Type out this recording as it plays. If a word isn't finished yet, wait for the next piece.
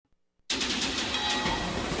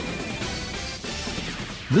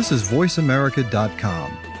This is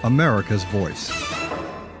VoiceAmerica.com, America's Voice.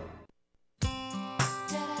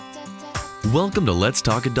 Welcome to Let's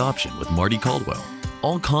Talk Adoption with Marty Caldwell.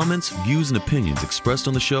 All comments, views, and opinions expressed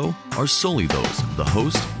on the show are solely those of the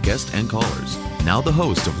host, guest, and callers. Now the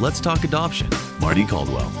host of Let's Talk Adoption, Marty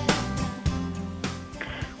Caldwell.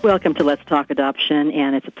 Welcome to Let's Talk Adoption,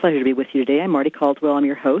 and it's a pleasure to be with you today. I'm Marty Caldwell. I'm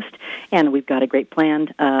your host, and we've got a great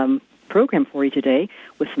planned program for you today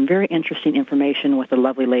with some very interesting information with a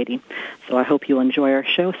lovely lady. So I hope you'll enjoy our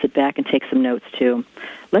show. Sit back and take some notes, too.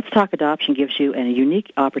 Let's Talk Adoption gives you a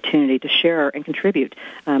unique opportunity to share and contribute.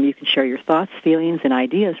 You can share your thoughts, feelings, and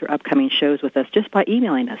ideas for upcoming shows with us just by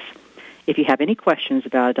emailing us. If you have any questions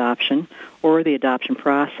about adoption or the adoption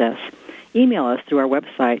process, email us through our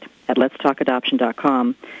website at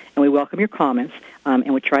letstalkadoption.com, and we welcome your comments,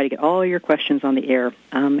 and we try to get all your questions on the air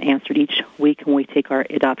answered each week when we take our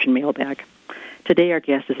adoption mailbag. Today our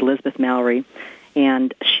guest is Elizabeth Mallory,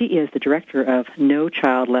 and she is the director of No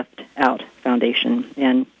Child Left Out Foundation.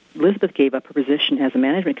 And Elizabeth gave up her position as a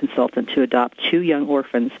management consultant to adopt 2 young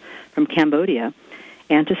orphans from Cambodia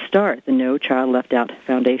and to start the No Child Left Out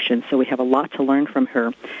Foundation. So we have a lot to learn from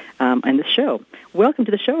her in this show. Welcome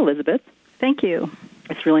to the show, Elizabeth. Thank you.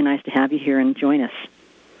 It's really nice to have you here and join us.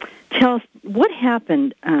 Tell us, what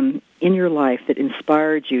happened in your life that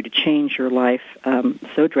inspired you to change your life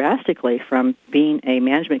so drastically from being a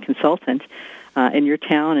management consultant in your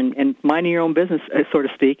town and minding your own business, so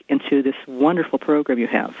to speak, into this wonderful program you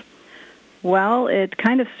have? Well, it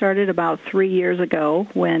kind of started about 3 years ago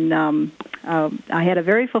when I had a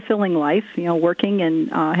very fulfilling life, working, and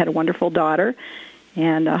had a wonderful daughter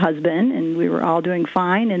and a husband, and we were all doing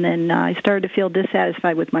fine. And then I started to feel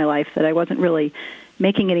dissatisfied with my life, that I wasn't really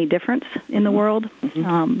making any difference in the world.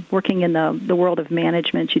 Working in the world of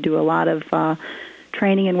management, you do a lot of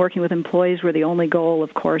training and working with employees where the only goal,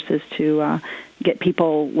 of course, is to get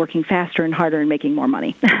people working faster and harder and making more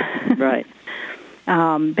money. Right.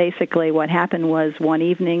 Basically, what happened was one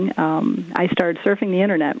evening I started surfing the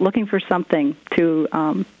Internet looking for something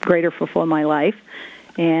to greater fulfill my life,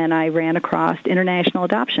 and I ran across international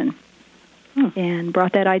adoption and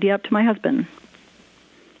brought that idea up to my husband.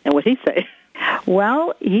 And what did he say?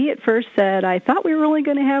 Well, he at first said, I thought we were only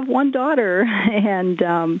going to have one daughter, and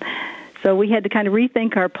so we had to kind of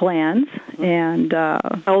rethink our plans. And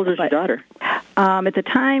how old is your daughter? At the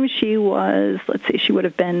time, she was, she would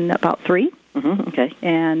have been about 3. Okay.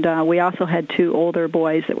 And we also had 2 older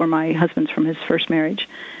boys that were my husband's from his first marriage.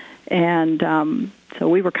 And so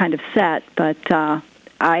we were kind of set, but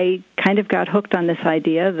I kind of got hooked on this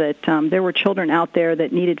idea that there were children out there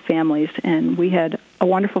that needed families, and we had a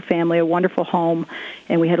wonderful family, a wonderful home,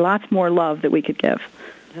 and we had lots more love that we could give.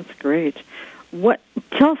 That's great.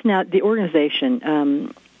 Tell us now, the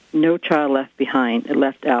organization, No Child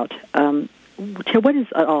Left Out. What is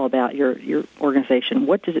it all about, your organization?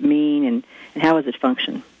 What does it mean, and how does it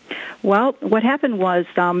function? Well, what happened was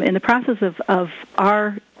in the process of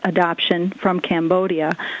our adoption from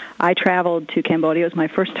Cambodia, I traveled to Cambodia. It was my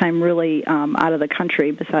first time really out of the country,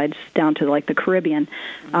 besides down to like the Caribbean.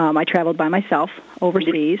 I traveled by myself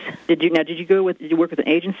overseas. Did you work with an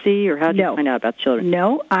agency, or how did you find out about children?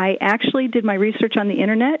 No, I actually did my research on the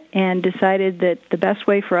Internet and decided that the best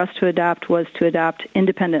way for us to adopt was to adopt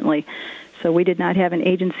independently. So we did not have an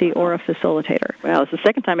agency or a facilitator. Well, it's the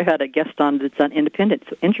second time I've had a guest on that's on independent.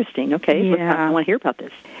 So interesting. Okay, yeah. I want to hear about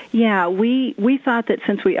this. Yeah, we thought that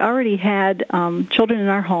since we already had children in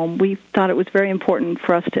our home, we thought it was very important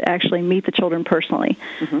for us to actually meet the children personally,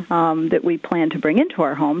 that we planned to bring into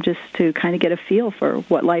our home, just to kind of get a feel for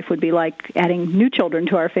what life would be like adding new children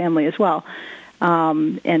to our family as well.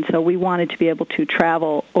 And so we wanted to be able to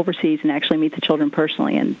travel overseas and actually meet the children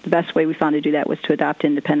personally, and the best way we found to do that was to adopt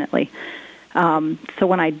independently. So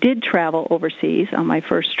when I did travel overseas on my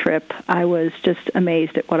first trip, I was just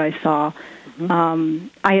amazed at what I saw.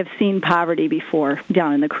 I have seen poverty before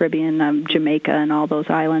down in the Caribbean, Jamaica, and all those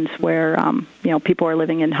islands where people are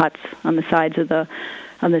living in huts on the sides of the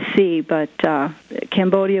sea. But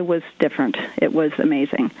Cambodia was different. It was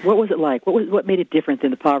amazing. What was it like? What made it different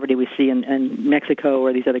than the poverty we see in Mexico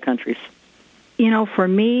or these other countries? For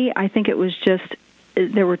me, I think it was just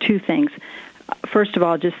there were 2 things. First of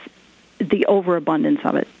all, just the overabundance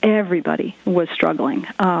of it. Everybody was struggling.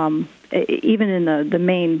 Even in the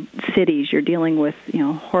main cities, you're dealing with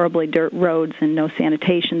horribly dirt roads and no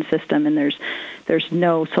sanitation system, and there's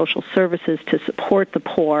no social services to support the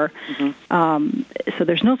poor. So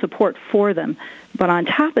there's no support for them. But on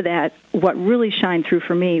top of that, what really shined through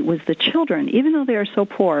for me was the children. Even though they are so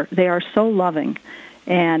poor, they are so loving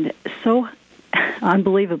and so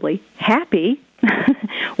unbelievably happy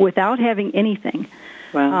without having anything.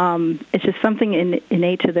 Wow. It's just something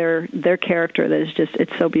innate to their character that is just,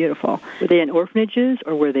 it's so beautiful. Were they in orphanages,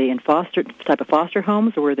 or were they in type of foster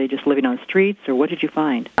homes, or were they just living on the streets, or what did you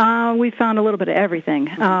find? We found a little bit of everything.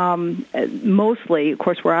 Mostly, of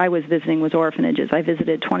course, where I was visiting was orphanages. I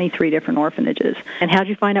visited 23 different orphanages. And how did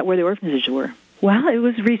you find out where the orphanages were? Well, it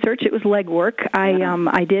was research. It was legwork.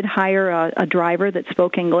 I did hire a driver that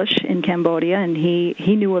spoke English in Cambodia, and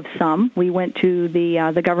he knew of some. We went to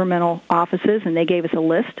the governmental offices, and they gave us a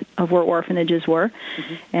list of where orphanages were.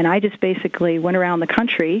 Mm-hmm. And I just basically went around the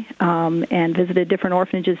country and visited different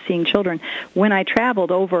orphanages, seeing children. When I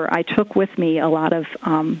traveled over, I took with me a lot of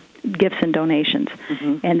gifts and donations.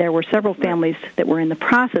 Mm-hmm. And there were several families that were in the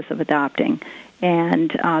process of adopting. And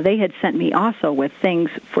they had sent me also with things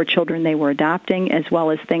for children they were adopting, as well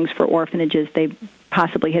as things for orphanages they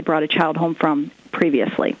possibly had brought a child home from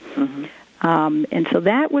previously. Mm-hmm. And so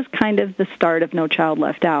that was kind of the start of No Child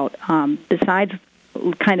Left Out. Besides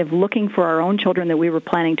kind of looking for our own children that we were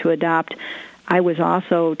planning to adopt, I was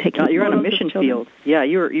also taking you're on a mission field. Yeah,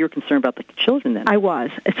 you're concerned about the children then. I was.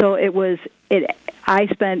 So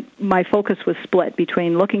my focus was split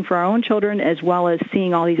between looking for our own children as well as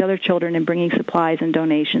seeing all these other children and bringing supplies and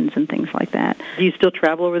donations and things like that. Do you still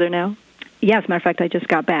travel over there now? Yeah, as a matter of fact, I just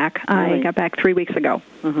got back. Really? I got back 3 weeks ago.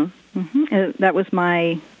 Mm-hmm. Mm-hmm. That was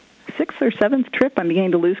my 6th or 7th trip. I'm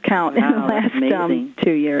beginning to lose count in the last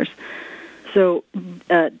 2 years. So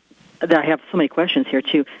I have so many questions here,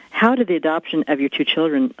 too. How did the adoption of your 2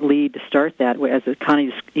 children lead to start that? As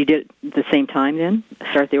Connie, you did it at the same time then,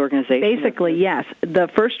 start the organization? Basically, yes. The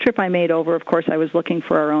first trip I made over, of course, I was looking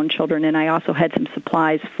for our own children, and I also had some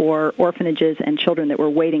supplies for orphanages and children that were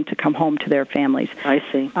waiting to come home to their families. I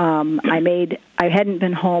see. I hadn't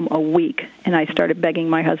been home a week, and I started begging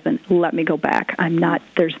my husband, let me go back.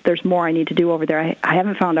 There's more I need to do over there. I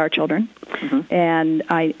haven't found our children, mm-hmm. and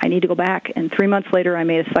I need to go back. And 3 months later, I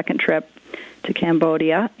made a second trip to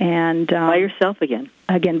Cambodia. And by yourself again?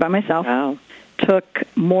 Again, by myself. Wow. Took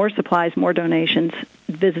more supplies, more donations,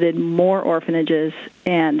 visited more orphanages,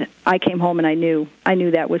 and I came home and I knew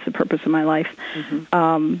that was the purpose of my life.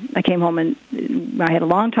 Mm-hmm. I came home and I had a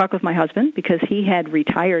long talk with my husband because he had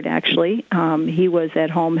retired, actually. He was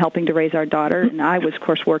at home helping to raise our daughter, and I was, of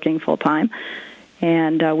course, working full-time.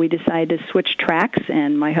 And we decided to switch tracks,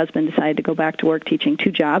 and my husband decided to go back to work teaching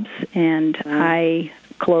 2 jobs, and I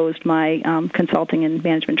closed my consulting and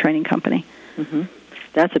management training company. Mm-hmm.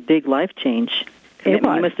 That's a big life change. It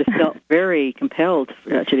was. You must have felt very compelled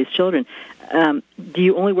to these children. Do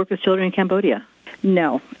you only work with children in Cambodia?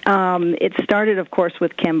 No. It started, of course,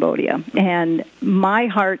 with Cambodia, and my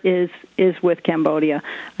heart is with Cambodia.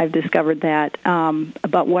 I've discovered that.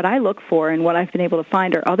 But what I look for and what I've been able to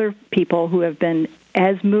find are other people who have been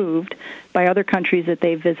as moved by other countries that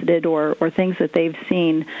they've visited or things that they've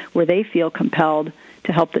seen where they feel compelled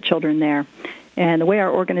to help the children there. And the way our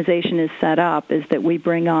organization is set up is that we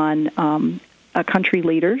bring on country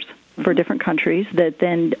leaders for different countries that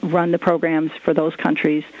then run the programs for those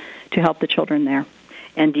countries to help the children there.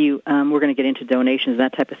 And do you? We're going to get into donations and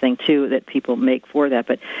that type of thing too that people make for that.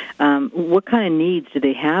 But what kind of needs do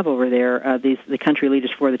they have over there? The country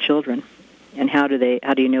leaders for the children, and how do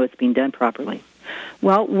you know it's being done properly?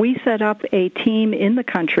 Well, we set up a team in the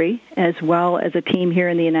country as well as a team here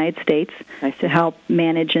in the United States to help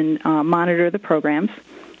manage and monitor the programs.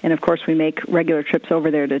 And, of course, we make regular trips over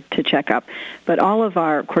there to check up. But all of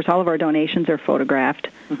our donations are photographed.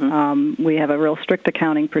 Mm-hmm. We have a real strict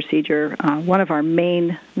accounting procedure. One of our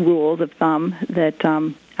main rules of thumb that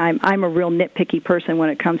I'm a real nitpicky person when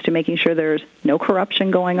it comes to making sure there's no corruption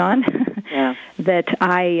going on. Yeah. That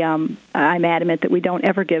I'm adamant that we don't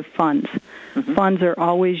ever give funds. Mm-hmm. Funds are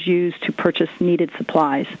always used to purchase needed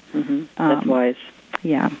supplies. Mm-hmm. That's wise.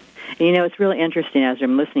 Yeah. And, it's really interesting as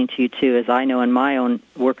I'm listening to you, too, as I know in my own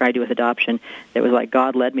work I do with adoption, it was like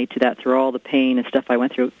God led me to that through all the pain and stuff I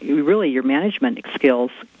went through. Really, your management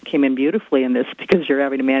skills came in beautifully in this because you're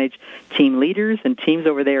having to manage team leaders and teams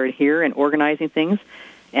over there and here and organizing things.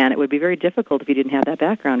 And it would be very difficult if you didn't have that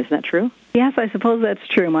background. Isn't that true? Yes, I suppose that's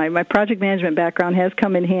true. My project management background has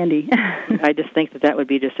come in handy. I just think that would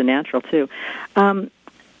be just a natural, too.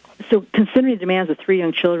 So considering the demands of 3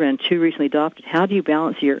 young children and 2 recently adopted, how do you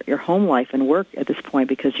balance your home life and work at this point?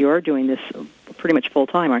 Because you are doing this pretty much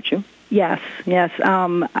full-time, aren't you? Yes.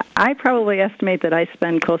 I probably estimate that I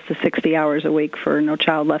spend close to 60 hours a week for No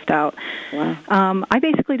Child Left Out. Wow. I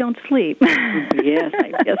basically don't sleep. Yes,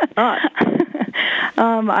 I guess not.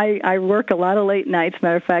 I work a lot of late nights.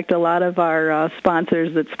 Matter of fact, a lot of our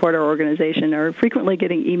sponsors that support our organization are frequently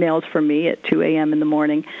getting emails from me at 2 a.m. in the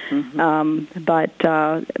morning. Mm-hmm. But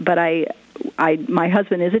my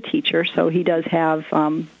husband is a teacher, so he does have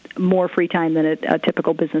more free time than a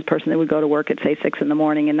typical business person that would go to work at, say, 6 in the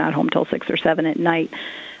morning and not home till 6 or 7 at night.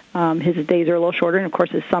 His days are a little shorter, and, of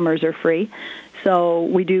course, his summers are free. So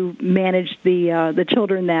we do manage the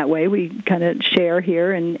children that way. We kind of share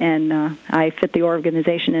here, and I fit the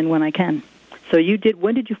organization in when I can. So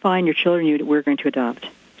when did you find your children you were going to adopt?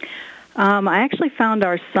 I actually found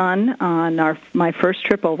our son on my first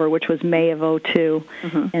trip over, which was May of 2002,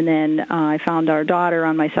 and then I found our daughter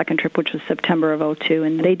on my second trip, which was September of 2002,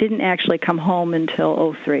 and they didn't actually come home until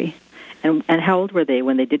 2003. And how old were they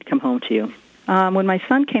when they did come home to you? When my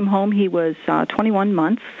son came home, he was 21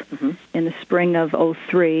 months in the spring of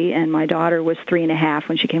 2003, and my daughter was 3.5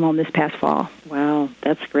 when she came home this past fall. Wow,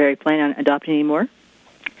 that's great. Are you planning on adopting any more?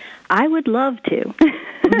 I would love to.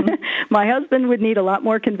 My husband would need a lot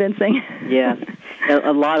more convincing. Yes,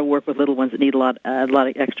 a lot of work with little ones that need a lot of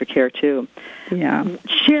extra care too. Yeah.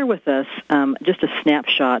 Share with us just a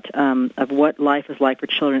snapshot of what life is like for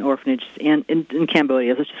children in orphanages in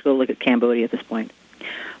Cambodia. Let's just go look at Cambodia at this point.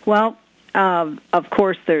 Well, of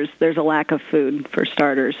course, there's a lack of food for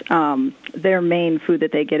starters. Their main food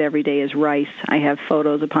that they get every day is rice. I have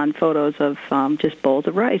photos upon photos of just bowls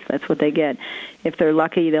of rice. That's what they get. If they're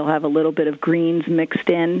lucky, they'll have a little bit of greens mixed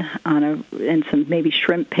in and some maybe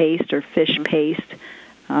shrimp paste or fish paste,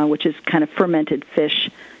 which is kind of fermented fish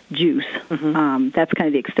juice. That's kind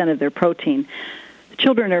of the extent of their protein.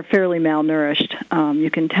 Children are fairly malnourished. You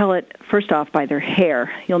can tell it, first off, by their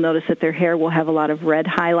hair. You'll notice that their hair will have a lot of red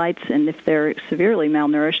highlights, and if they're severely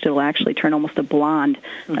malnourished, it'll actually turn almost a blonde.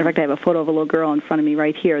 Matter of fact, I have a photo of a little girl in front of me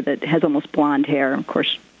right here that has almost blonde hair. Of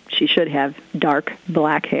course, she should have dark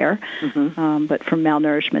black hair, but from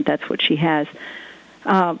malnourishment, that's what she has.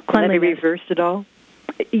 Can that be reversed at all?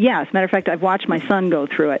 Yeah, as a matter of fact, I've watched my son go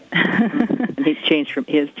through it. And his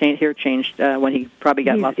hair changed when he probably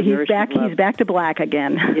got lots of nourishment. He's back to black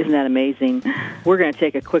again. Isn't that amazing? We're going to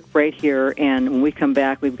take a quick break here, and when we come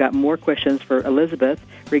back, we've got more questions for Elizabeth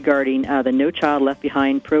regarding the No Child Left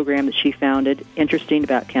Behind program that she founded. Interesting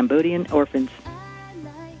about Cambodian orphans.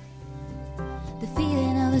 The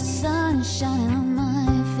feeling of the sun shining on my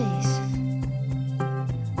face.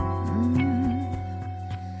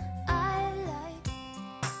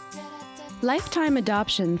 Lifetime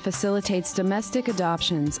Adoption facilitates domestic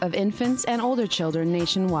adoptions of infants and older children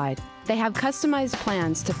nationwide. They have customized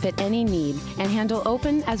plans to fit any need and handle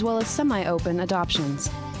open as well as semi-open adoptions.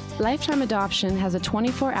 Lifetime Adoption has a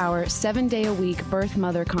 24-hour, 7-day-a-week birth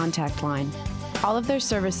mother contact line. All of their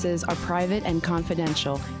services are private and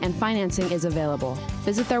confidential, and financing is available.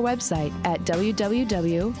 Visit their website at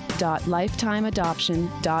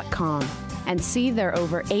www.lifetimeadoption.com. and see their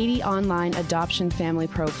over 80 online adoption family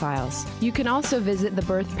profiles. You can also visit the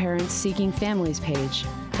Birth Parents Seeking Families page.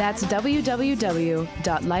 That's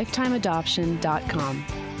www.lifetimeadoption.com.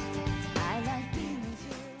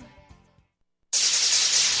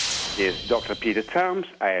 This is Dr. Peter Towns.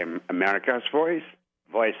 I am America's Voice,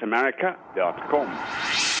 voiceamerica.com.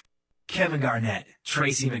 Kevin Garnett,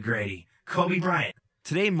 Tracy McGrady, Kobe Bryant.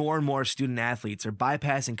 Today, more and more student athletes are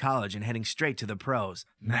bypassing college and heading straight to the pros.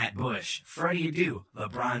 Matt Bush, Freddie Adu,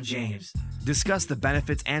 LeBron James. Discuss the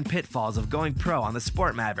benefits and pitfalls of going pro on the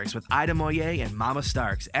Sport Mavericks with Ida Moye and Mama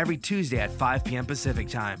Starks every Tuesday at 5 p.m. Pacific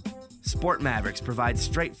Time. Sport Mavericks provides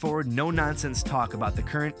straightforward, no-nonsense talk about the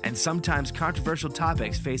current and sometimes controversial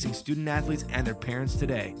topics facing student athletes and their parents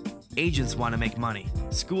today. Agents want to make money.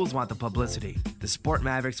 Schools want the publicity. The Sport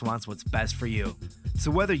Mavericks wants what's best for you. So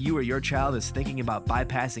whether you or your child is thinking about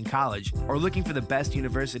bypassing college or looking for the best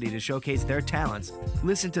university to showcase their talents,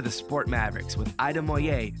 listen to the Sport Mavericks with Ida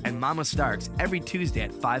Moye and Mama Starks every Tuesday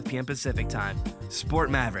at 5 p.m. Pacific Time. Sport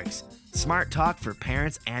Mavericks. Smart talk for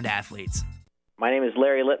parents and athletes. My name is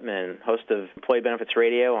Larry Lippman, host of Employee Benefits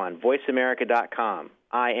Radio on voiceamerica.com.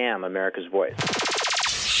 I am America's Voice.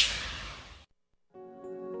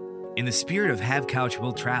 In the spirit of Have Couch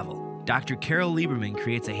Will Travel, Dr. Carol Lieberman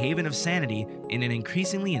creates a haven of sanity in an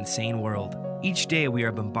increasingly insane world. Each day we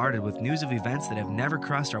are bombarded with news of events that have never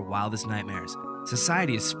crossed our wildest nightmares.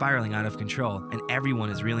 Society is spiraling out of control and everyone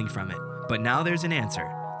is reeling from it. But now there's an answer.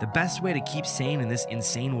 The best way to keep sane in this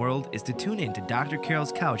insane world is to tune in to Dr.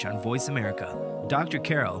 Carol's Couch on Voice America. Dr.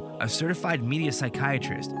 Carol, a certified media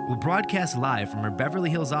psychiatrist, will broadcast live from her Beverly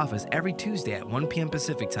Hills office every Tuesday at 1 p.m.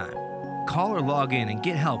 Pacific Time. Call or log in and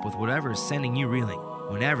get help with whatever is sending you reeling,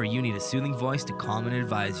 whenever you need a soothing voice to calm and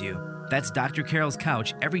advise you. That's Dr. Carol's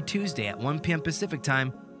Couch every Tuesday at 1 p.m. Pacific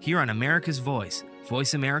Time here on America's Voice,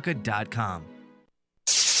 voiceamerica.com.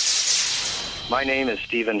 My name is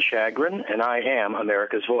Stephen Shagrin, and I am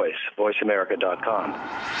America's Voice, voiceamerica.com.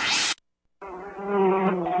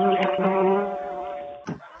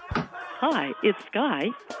 Hi, it's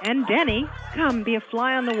Sky. And Denny. Come be a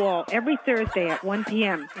fly on the wall every Thursday at 1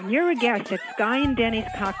 p.m. And you're a guest at Sky and Denny's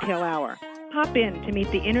Cocktail Hour. Pop in to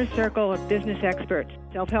meet the inner circle of business experts,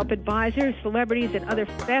 self-help advisors, celebrities, and other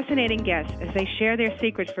fascinating guests as they share their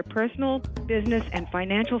secrets for personal, business, and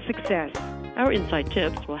financial success. Our inside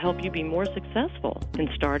tips will help you be more successful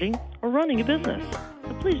in starting or running a business.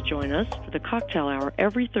 So please join us for the Cocktail Hour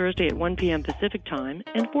every Thursday at 1 p.m. Pacific Time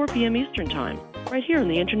and 4 p.m. Eastern Time, right here on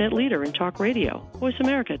the Internet leader in talk radio,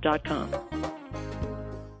 voiceamerica.com.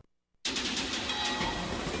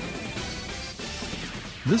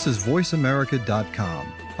 This is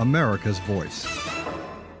voiceamerica.com, America's voice.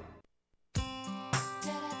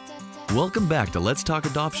 Welcome back to Let's Talk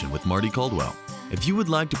Adoption with Marty Caldwell. If you would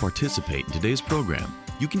like to participate in today's program,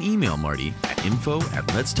 you can email Marty at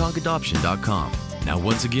info@letstalkadoption.com. Now,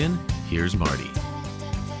 once again, here's Marty.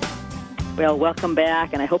 Well, welcome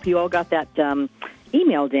back, and I hope you all got that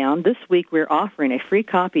email down. This week we're offering a free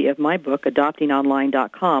copy of my book,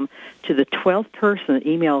 adoptingonline.com, to the 12th person that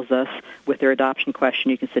emails us with their adoption question.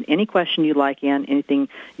 You can send any question you like in, anything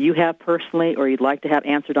you have personally or you'd like to have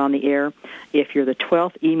answered on the air. If you're the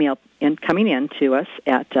 12th email coming in to us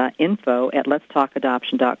at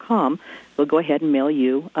info@letstalkadoption.com, we'll go ahead and mail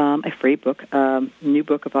you a free book, new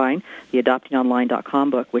book of mine, the adoptingonline.com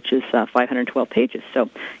book, which is 512 pages. So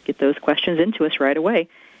get those questions into us right away.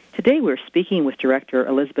 Today we're speaking with Director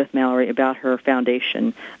Elizabeth Mallory about her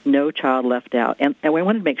foundation, No Child Left Out. And I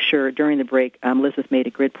wanted to make sure during the break, Elizabeth made a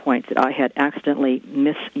good point that I had accidentally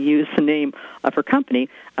misused the name of her company.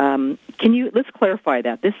 Let's clarify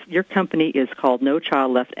that. Your company is called No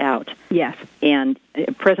Child Left Out. Yes. And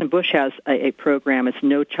President Bush has a program, it's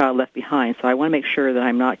No Child Left Behind. So I want to make sure that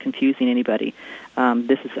I'm not confusing anybody.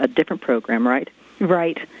 This is a different program, right?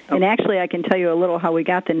 Right. Okay. And actually, I can tell you a little how we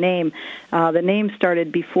got the name. The name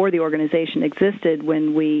started before the organization existed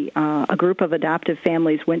when a group of adoptive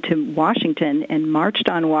families went to Washington and marched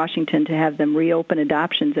on Washington to have them reopen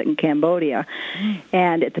adoptions in Cambodia.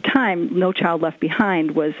 And at the time, No Child Left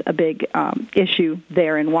Behind was a big issue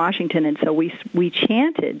there in Washington, and so we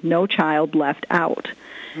chanted No Child Left Out.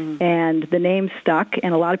 And the name stuck,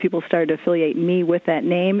 and a lot of people started to affiliate me with that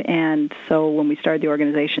name, and so when we started the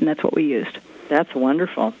organization, that's what we used. That's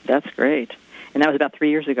wonderful. That's great. And that was about 3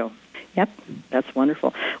 years ago. Yep. That's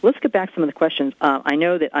wonderful. Let's get back to some of the questions. I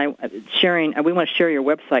know that we want to share your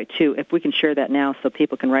website, too. If we can share that now so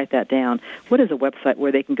people can write that down. What is a website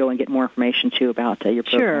where they can go and get more information, too, about your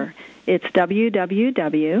program? Sure. It's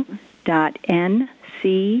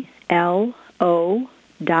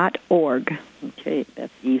www.nclo.org. Okay,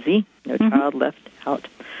 that's easy. No Child Left Out.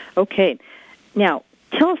 Okay. Now,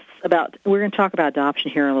 tell us we're going to talk about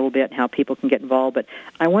adoption here in a little bit and how people can get involved, but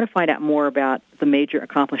I want to find out more about the major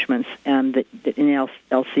accomplishments that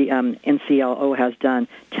NCLO has done.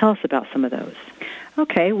 Tell us about some of those.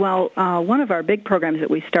 Okay, well, one of our big programs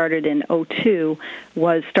that we started in 2002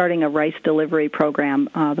 was starting a rice delivery program.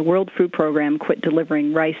 The World Food Program quit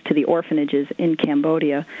delivering rice to the orphanages in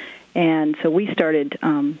Cambodia, and so we started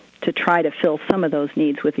to try to fill some of those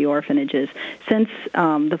needs with the orphanages. Since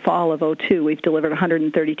the fall of 2002, we've delivered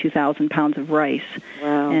 132,000 pounds of rice.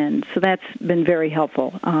 Wow. And so that's been very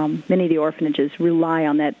helpful. Many of the orphanages rely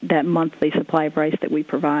on that monthly supply of rice that we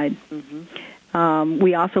provide.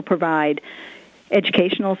 We also provide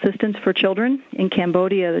educational assistance for children. In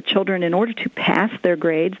Cambodia, the children, in order to pass their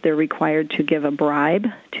grades, they're required to give a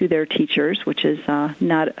bribe to their teachers, which is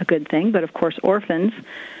not a good thing. But, of course, orphans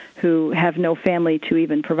who have no family to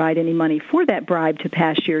even provide any money for that bribe to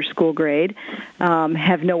pass your school grade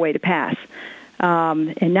have no way to pass.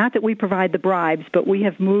 And not that we provide the bribes, but we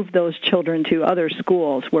have moved those children to other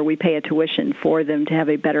schools where we pay a tuition for them to have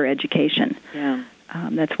a better education. Yeah.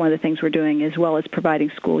 That's one of the things we're doing, as well as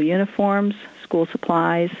providing school uniforms, school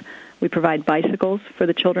supplies. We provide bicycles for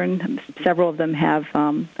the children. Several of them have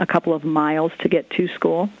a couple of miles to get to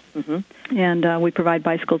school, and we provide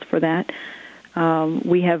bicycles for that.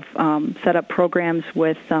 We have set up programs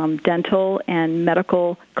with dental and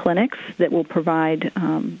medical clinics that will provide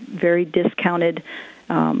very discounted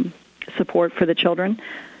support for the children.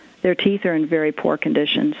 Their teeth are in very poor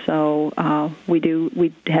condition, so we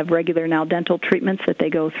have regular now dental treatments that they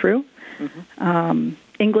go through.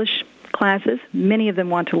 English classes, many of them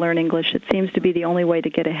want to learn English. It seems to be the only way to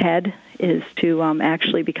get ahead is to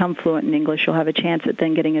actually become fluent in English. You'll have a chance at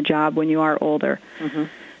then getting a job when you are older.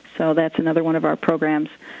 So that's another one of our programs.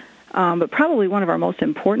 But probably one of our most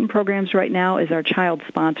important programs right now is our child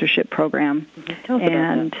sponsorship program. Tell us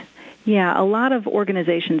about that. Yeah, a lot of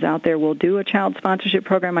organizations out there will do a child sponsorship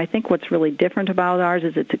program. I think what's really different about ours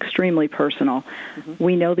is it's extremely personal.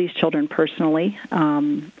 We know these children personally.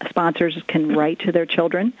 Sponsors can write to their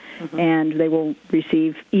children, and they will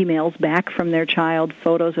receive emails back from their child,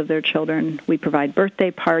 photos of their children. We provide birthday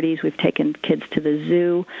parties. We've taken kids to the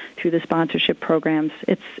zoo through the sponsorship programs.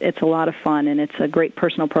 It's a lot of fun, and it's a great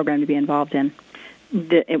personal program to be involved in.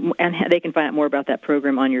 And they can find out more about that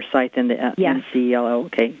program on your site than the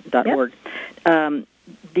nclo.org.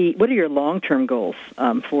 What are your long-term goals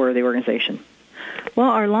for the organization? Well,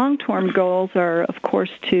 our long-term goals are, of course,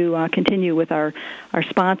 to continue with our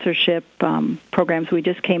sponsorship programs. We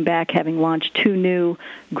just came back having launched 2 new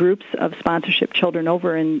groups of sponsorship children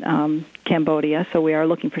over in Cambodia, so we are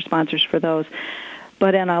looking for sponsors for those.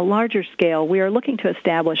 But on a larger scale, we are looking to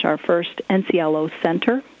establish our first NCLO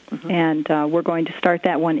center. And we're going to start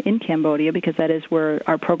that one in Cambodia because that is where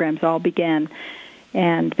our programs all began.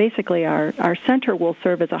 And basically our center will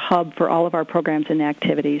serve as a hub for all of our programs and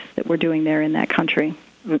activities that we're doing there in that country.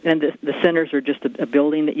 And the centers are just a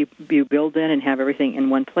building that you build in and have everything in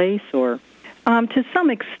one place, or? To some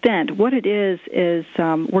extent, what it is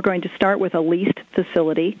we're going to start with a leased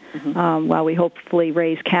facility while we hopefully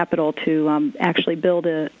raise capital to actually build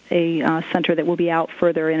a center that will be out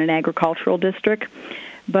further in an agricultural district.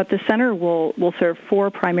 But the center will serve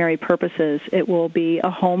 4 primary purposes. It will be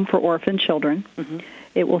a home for orphan children.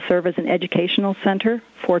 It will serve as an educational center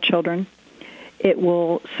for children. It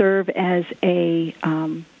will serve as a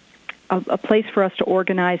place for us to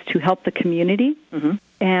organize to help the community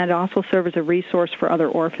and also serve as a resource for other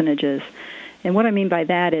orphanages. And what I mean by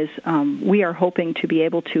that is we are hoping to be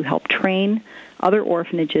able to help train other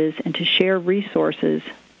orphanages and to share resources,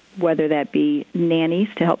 whether that be nannies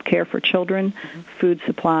to help care for children, food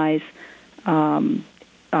supplies, clothing,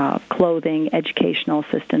 educational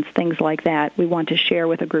assistance, things like that. We want to share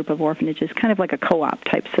with a group of orphanages, kind of like a co-op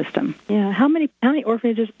type system. Yeah. How many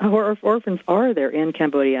orphanages or orphans are there in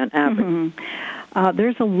Cambodia on average?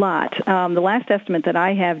 There's a lot. The last estimate that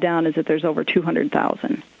I have down is that there's over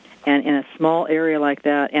 200,000. And in a small area like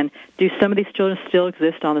that, and do some of these children still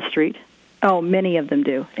exist on the street? Oh, many of them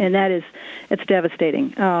do, and it's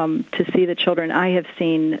devastating to see the children. I have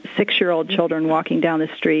seen 6-year-old children walking down the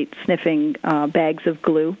street sniffing bags of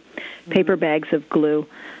glue, paper bags of glue,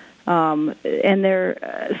 and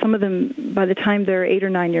some of them, by the time they're 8 or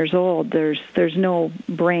 9 years old, there's no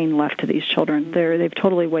brain left to these children. They've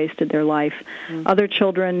totally wasted their life. Other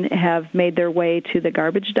children have made their way to the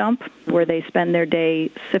garbage dump, where they spend their day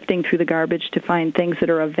sifting through the garbage to find things that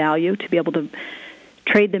are of value to be able to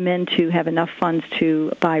trade them in to have enough funds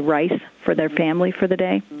to buy rice for their family for the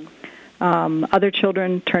day. Other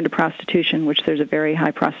children turn to prostitution, which there's a very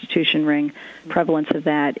high prostitution ring prevalence of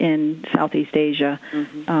that in Southeast Asia.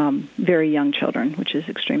 Very young children, which is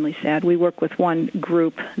extremely sad. We work with one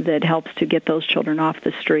group that helps to get those children off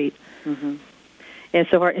the street. And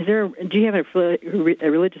so, do you have a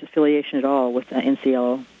religious affiliation at all with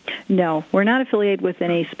NCLO? No, we're not affiliated with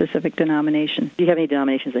any specific denomination. Do you have any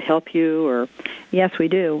denominations that help you, or? Yes, we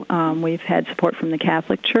do. We've had support from the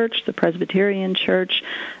Catholic Church, the Presbyterian Church,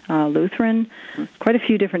 Lutheran. Quite a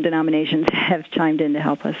few different denominations have chimed in to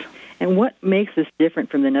help us. And what makes this different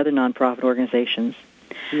from the other nonprofit organizations,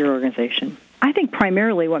 your organization? I think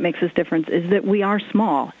primarily what makes us different is that we are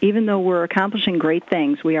small. Even though we're accomplishing great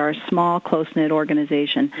things, we are a small, close-knit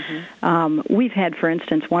organization. We've had, for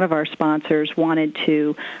instance, one of our sponsors wanted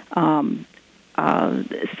to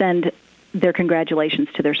send their congratulations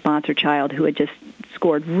to their sponsor child who had just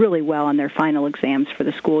scored really well on their final exams for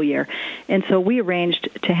the school year. And so we arranged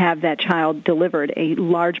to have that child delivered a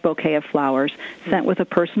large bouquet of flowers sent with a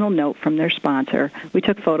personal note from their sponsor. We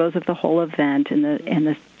took photos of the whole event, and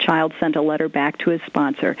the child sent a letter back to his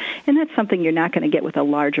sponsor. And that's something you're not going to get with a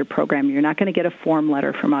larger program. You're not going to get a form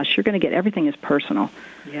letter from us. You're going to get everything as personal.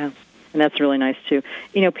 Yeah, and that's really nice, too.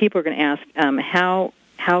 You know, people are going to ask,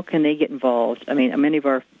 how can they get involved? I mean, many of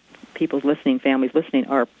our families listening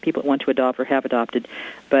are people that want to adopt or have adopted,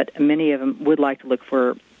 but many of them would like to look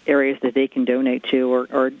for areas that they can donate to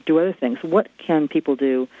or do other things. What can people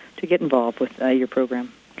do to get involved with your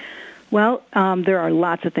program? Well, there are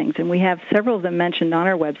lots of things, and we have several of them mentioned on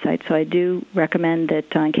our website, so I do recommend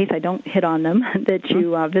that, in case I don't hit on them, that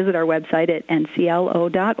you visit our website at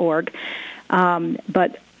nclo.org.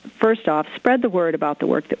 But first off, spread the word about the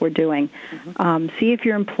work that we're doing. See if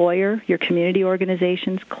your employer, your community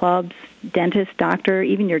organizations, clubs, dentist, doctor,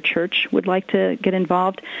 even your church would like to get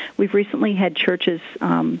involved. We've recently had churches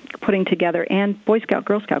putting together, and Boy Scout,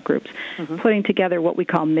 Girl Scout groups, putting together what we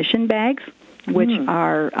call mission bags, which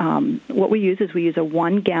are, what we use is we use a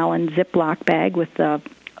 1-gallon Ziploc bag with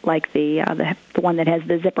like the one that has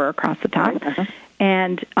the zipper across the top. Uh-huh.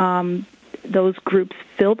 And those groups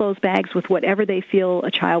fill those bags with whatever they feel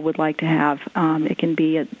a child would like to have. It can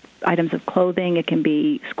be items of clothing, it can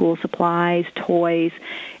be school supplies, toys,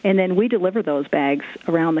 and then we deliver those bags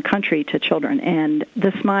around the country to children, and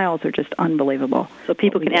the smiles are just unbelievable. So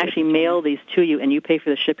people can actually mail these to you, and you pay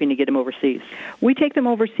for the shipping to get them overseas? We take them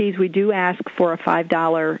overseas. We do ask for a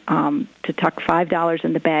 $5, to tuck $5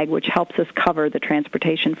 in the bag, which helps us cover the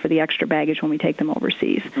transportation for the extra baggage when we take them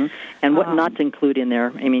overseas. Mm-hmm. And what not to include in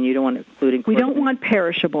there? I mean, you don't want to include... We don't want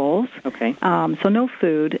perishables. Okay. So no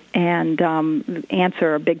food, and ants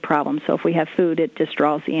are a big problem. So if we have food, it just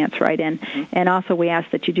draws the ants right in. Mm-hmm. And also we ask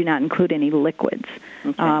that you do not include any liquids.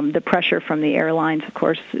 Okay. The pressure from the airlines, of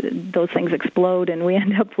course, those things explode, and we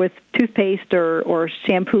end up with toothpaste or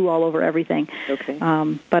shampoo all over everything. Okay.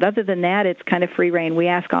 But other than that, it's kind of free reign. We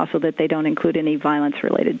ask also that they don't include any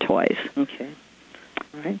violence-related toys. Okay.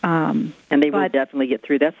 All right. And they will definitely get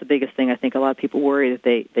through. That's the biggest thing. I think a lot of people worry that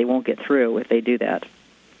they won't get through if they do that.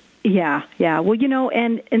 Yeah. Well,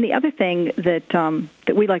 and the other thing that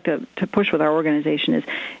that we like to push with our organization is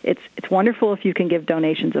it's wonderful if you can give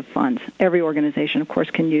donations of funds. Every organization, of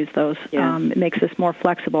course, can use those. Yeah. It makes us more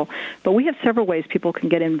flexible. But we have several ways people can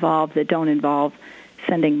get involved that don't involve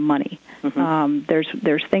sending money. Mm-hmm.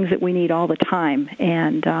 There's things that we need all the time,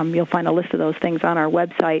 and you'll find a list of those things on our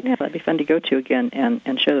website. Yeah, that'd be fun to go to again and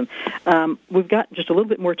show them. We've got just a little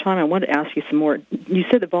bit more time. I wanted to ask you some more. You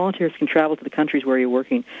said that volunteers can travel to the countries where you're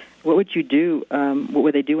working. What would you do? What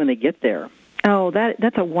would they do when they get there? Oh,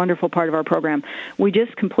 that's a wonderful part of our program. We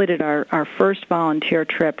just completed our first volunteer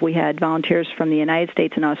trip. We had volunteers from the United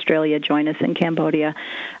States and Australia join us in Cambodia.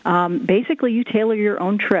 Basically, you tailor your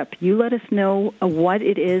own trip. You let us know what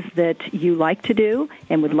it is that you like to do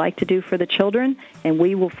and would like to do for the children, and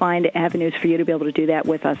we will find avenues for you to be able to do that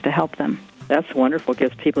with us to help them. That's wonderful. It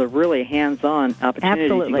gives people a really hands-on opportunity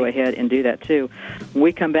Absolutely. to go ahead and do that, too. When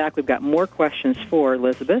we come back, we've got more questions for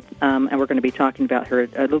Elizabeth, and we're going to be talking about her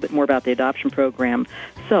a little bit more about the adoption program.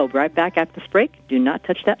 So, right back after this break. Do not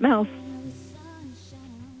touch that mouse.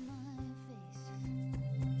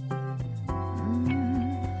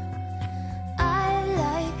 I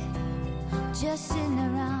like just sitting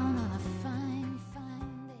around on a fine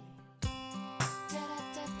day.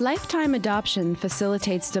 Lifetime Adoption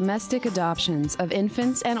facilitates domestic adoptions of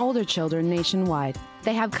infants and older children nationwide.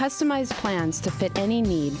 They have customized plans to fit any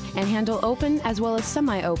need and handle open as well as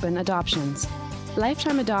semi-open adoptions.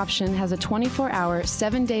 Lifetime Adoption has a 24-hour,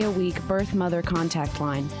 7-day-a-week birth mother contact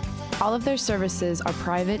line. All of their services are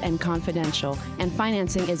private and confidential, and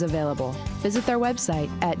financing is available. Visit their website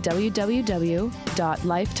at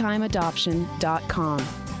www.lifetimeadoption.com.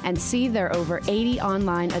 and see their over 80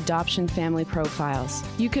 online adoption family profiles.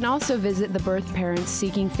 You can also visit the Birth Parents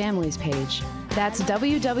Seeking Families page. That's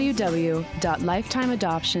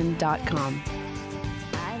www.lifetimeadoption.com.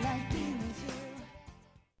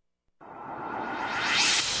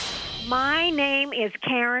 My name is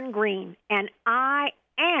Karen Green, and I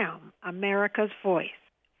am America's Voice.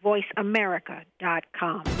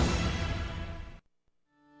 VoiceAmerica.com.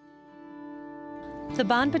 The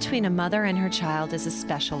bond between a mother and her child is a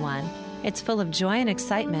special one. It's full of joy and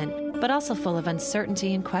excitement, but also full of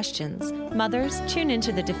uncertainty and questions. Mothers, tune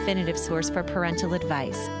into the definitive source for parental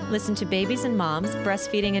advice. Listen to Babies and Moms,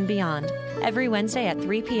 Breastfeeding and Beyond, every Wednesday at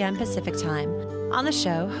 3 p.m. Pacific Time. On the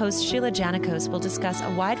show, host Sheila Janikos will discuss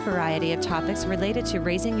a wide variety of topics related to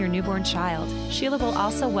raising your newborn child. Sheila will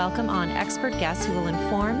also welcome on expert guests who will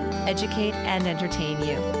inform, educate, and entertain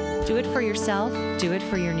you. Do it for yourself, do it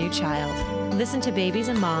for your new child. Listen to Babies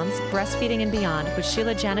and Moms, Breastfeeding and Beyond with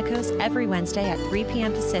Sheila Janikos every Wednesday at 3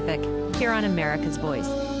 p.m. Pacific, here on America's Voice,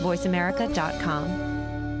 VoiceAmerica.com.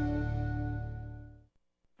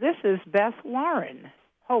 This is Beth Warren,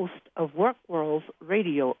 host of Work World's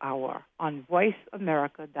Radio Hour on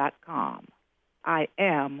VoiceAmerica.com. I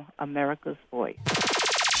am America's Voice.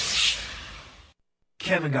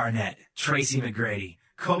 Kevin Garnett, Tracy McGrady,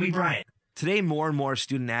 Kobe Bryant. Today, more and more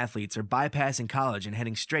student-athletes are bypassing college and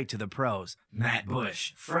heading straight to the pros. Matt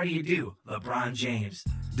Bush, Freddie Adu, LeBron James.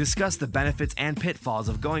 Discuss the benefits and pitfalls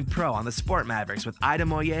of going pro on the Sport Mavericks with Ida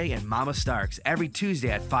Moye and Mama Starks every Tuesday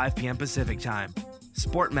at 5 p.m. Pacific Time.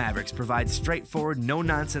 Sport Mavericks provides straightforward,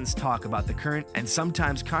 no-nonsense talk about the current and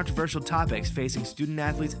sometimes controversial topics facing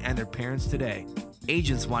student-athletes and their parents today.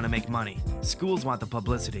 Agents want to make money. Schools want the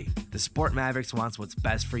publicity. The Sport Mavericks wants what's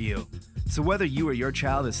best for you. So whether you or your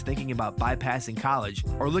child is thinking about bypassing college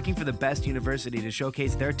or looking for the best university to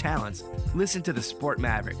showcase their talents, listen to the Sport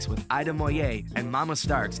Mavericks with Ida Moye and Mama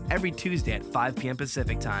Starks every Tuesday at 5 p.m.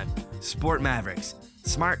 Pacific Time. Sport Mavericks.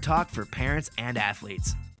 Smart talk for parents and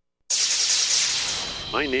athletes.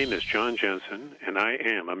 My name is John Jensen, and I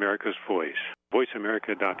am America's Voice.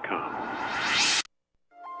 VoiceAmerica.com.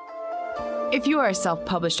 If you are a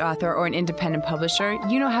self-published author or an independent publisher,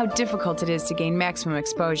 you know how difficult it is to gain maximum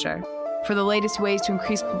exposure. For the latest ways to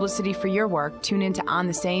increase publicity for your work, tune in to On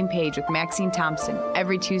the Same Page with Maxine Thompson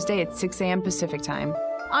every Tuesday at 6 a.m. Pacific Time.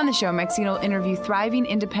 On the show, Maxine will interview thriving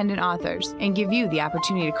independent authors and give you the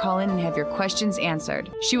opportunity to call in and have your questions answered.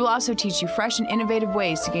 She will also teach you fresh and innovative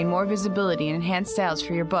ways to gain more visibility and enhance sales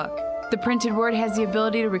for your book. The printed word has the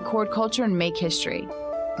ability to record culture and make history.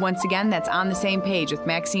 Once again, that's On the Same Page with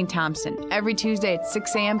Maxine Thompson every Tuesday at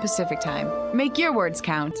 6 a.m. Pacific Time. Make your words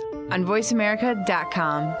count on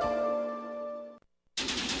VoiceAmerica.com.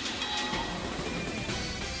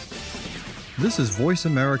 This is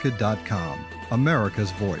VoiceAmerica.com,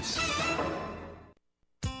 America's Voice.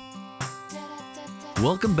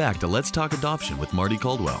 Welcome back to Let's Talk Adoption with Marty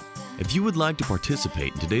Caldwell. If you would like to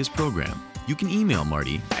participate in today's program, you can email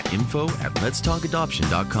Marty at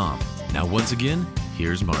info@letstalkadoption.com. Now, once again,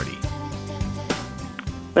 here's Marty.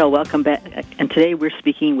 Well, welcome back. And today we're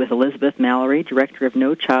speaking with Elizabeth Mallory, Director of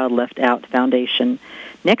No Child Left Out Foundation.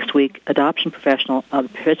 Next week, adoption professional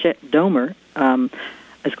Patricia Domer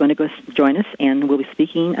is going to join us, and we'll be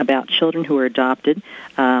speaking about children who are adopted.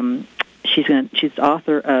 She's the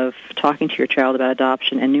author of Talking to Your Child About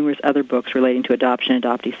Adoption and numerous other books relating to adoption and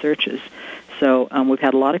adoptee searches. So we've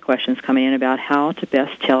had a lot of questions coming in about how to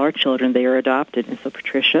best tell our children they are adopted. And so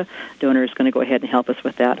Patricia Donor is going to go ahead and help us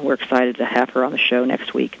with that. We're excited to have her on the show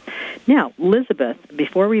next week. Now, Elizabeth,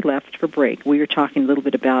 before we left for break, we were talking a little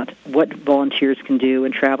bit about what volunteers can do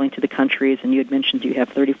in traveling to the countries. And you had mentioned you have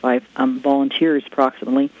 35 volunteers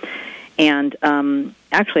approximately. And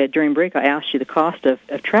actually, during break, I asked you the cost of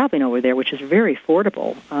traveling over there, which is very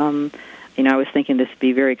affordable. I was thinking this would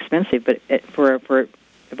be very expensive, but for a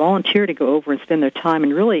volunteer to go over and spend their time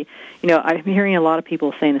and really, I'm hearing a lot of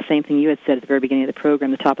people saying the same thing you had said at the very beginning of the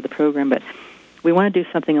program, the top of the program, but we want to do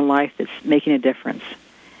something in life that's making a difference.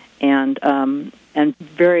 And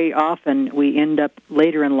very often we end up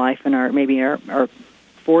later in life in our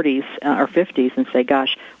 40s or 50s and say,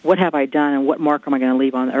 gosh, what have I done and what mark am I going to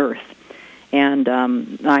leave on the earth? And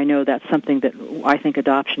I know that's something that I think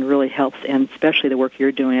adoption really helps, and especially the work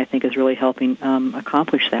you're doing, I think, is really helping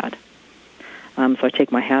accomplish that. So I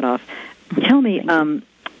take my hat off. Tell me,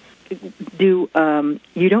 you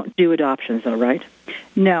don't do adoptions, though, right?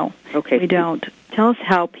 No, okay, we don't. Tell us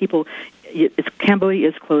how people. Cambodia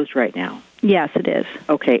is closed right now. Yes, it is.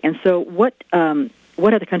 Okay, and so what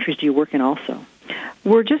other countries do you work in also?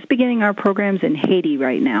 We're just beginning our programs in Haiti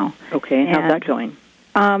right now. Okay, and how's that going?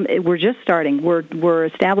 We're just starting. We're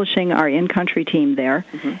establishing our in-country team there,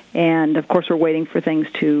 and of course we're waiting for things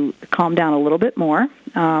to calm down a little bit more.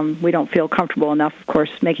 We don't feel comfortable enough, of course,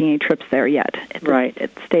 making any trips there yet. At the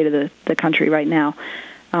state of the country right now.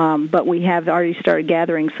 But we have already started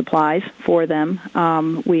gathering supplies for them.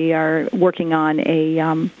 We are working on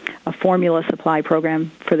a formula supply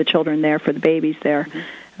program for the children there, for the babies there.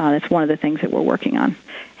 That's one of the things that we're working on.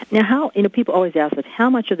 Now, people always ask us, how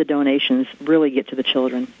much of the donations really get to the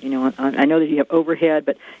children? I know that you have overhead,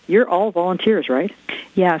 but you're all volunteers, right?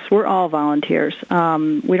 Yes, we're all volunteers.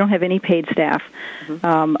 We don't have any paid staff,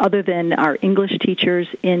 other than our English teachers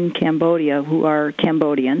in Cambodia, who are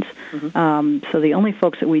Cambodians. So the only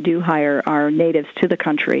folks that we do hire are natives to the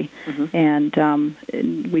country, and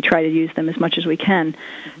we try to use them as much as we can.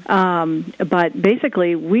 But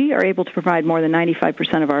basically, we are able to provide more than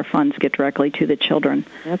 95% of our funds get directly to the children.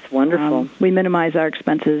 That's wonderful. We minimize our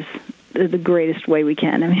expenses the greatest way we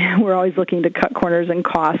can. I mean, we're always looking to cut corners and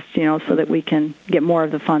costs, so that we can get more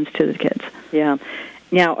of the funds to the kids. Yeah.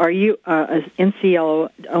 Now, are you, is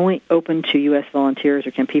NCLO only open to U.S. volunteers,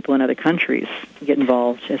 or can people in other countries get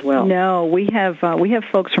involved as well? No, we have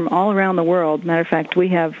folks from all around the world. Matter of fact, we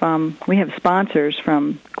have sponsors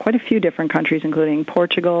from quite a few different countries, including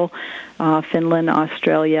Portugal, Finland,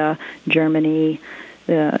 Australia, Germany,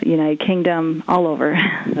 the United Kingdom, all over.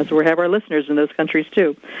 That's where we have our listeners in those countries,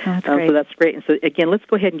 too. That's great. So that's great. And so, again, let's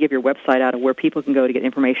go ahead and give your website out of where people can go to get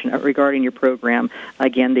information regarding your program.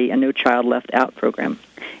 Again, the No Child Left Out program.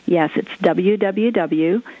 Yes, it's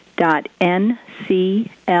www.nclo.org.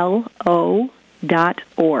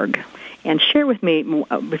 And share with me,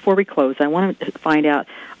 before we close, I want to find out,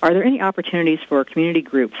 are there any opportunities for community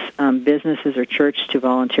groups, businesses, or church to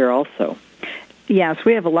volunteer also? Yes,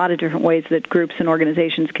 we have a lot of different ways that groups and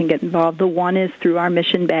organizations can get involved. The one is through our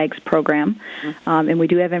Mission Bags program, and we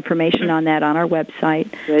do have information on that on our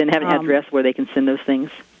website. Do they have an address where they can send those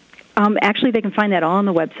things? Actually, they can find that all on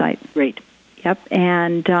the website. Great. Yep,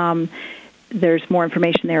 and there's more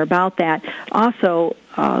information there about that. Also,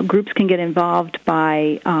 Groups can get involved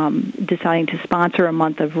by deciding to sponsor a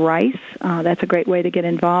month of rice. That's a great way to get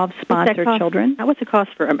involved. Sponsor children. What's the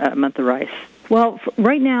cost for a month of rice? Well,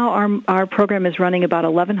 right now our program is running about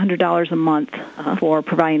 $1,100 a month for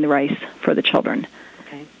providing the rice for the children.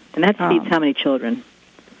 Okay, and that feeds how many children?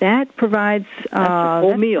 That provides that's a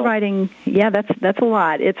whole meal. That's a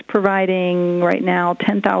lot. It's providing right now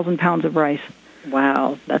 10,000 pounds of rice.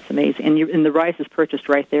 Wow, that's amazing. And the rice is purchased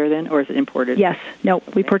right there then, or is it imported? Yes. No,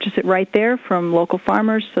 we purchase it right there from local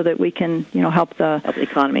farmers so that we can, help the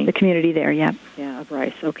economy, the community there. Yeah. Yeah, of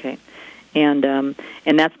rice. Okay. And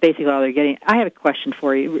that's basically all they're getting. I have a question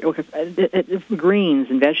for you. Greens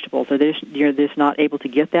and vegetables, you're just not able to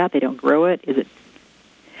get that? They don't grow it? Is it?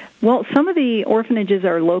 Well, some of the orphanages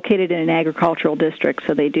are located in an agricultural district,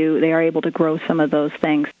 so they are able to grow some of those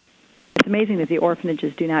things. It's amazing that the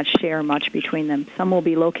orphanages do not share much between them. Some will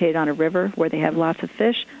be located on a river where they have lots of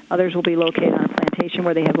fish. Others will be located on a plantation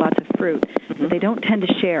where they have lots of fruit. But they don't tend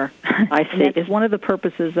to share. I see. That is one of the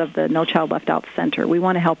purposes of the No Child Left Out Center. We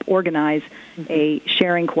want to help organize a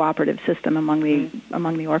sharing cooperative system among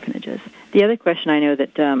the orphanages. The other question I know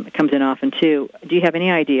that comes in often too. Do you have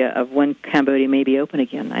any idea of when Cambodia may be open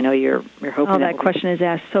again? I know you're hoping. Oh, that question is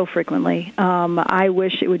asked so frequently. I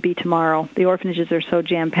wish it would be tomorrow. The orphanages are so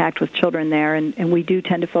jam-packed with children there, and we do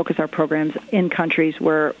tend to focus our programs in countries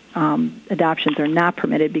where adoptions are not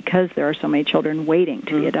permitted because there are so many children waiting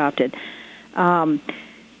to be adopted. I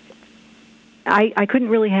couldn't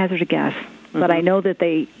really hazard a guess, but I know that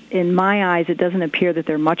in my eyes, it doesn't appear that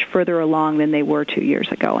they're much further along than they were 2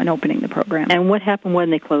 years ago in opening the program. And what happened when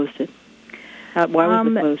they closed it? Why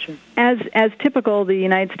was the closure? As typical, the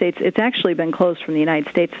United States, it's actually been closed from the United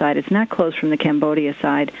States side. It's not closed from the Cambodia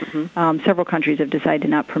side. Several countries have decided to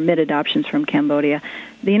not permit adoptions from Cambodia.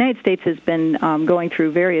 The United States has been going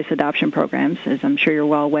through various adoption programs, as I'm sure you're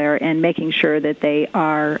well aware, and making sure that they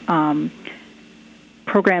are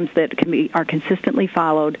programs that are consistently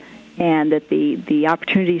followed, and that the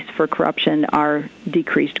opportunities for corruption are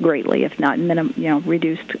decreased greatly, if not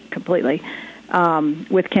reduced completely.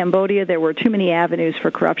 With Cambodia, there were too many avenues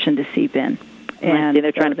for corruption to seep in. And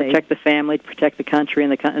they're trying to protect the family, protect the country,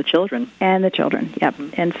 and the children. And the children, yep.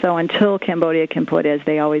 And so until Cambodia can put, as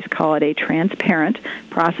they always call it, a transparent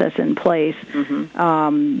process in place,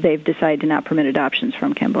 they've decided to not permit adoptions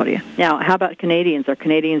from Cambodia. Now, how about Canadians? Are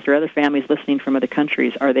Canadians or other families listening from other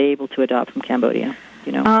countries, are they able to adopt from Cambodia?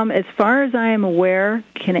 As far as I am aware,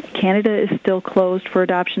 Canada is still closed for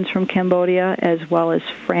adoptions from Cambodia, as well as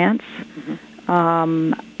France.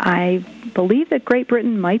 I believe that Great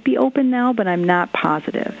Britain might be open now, but I'm not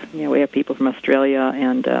positive. Yeah, we have people from Australia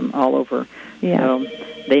and all over. Yeah. So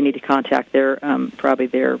they need to contact their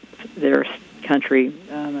country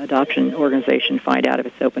adoption organization, find out if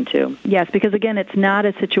it's open too. Yes, because again, it's not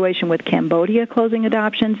a situation with Cambodia closing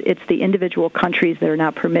adoptions. It's the individual countries that are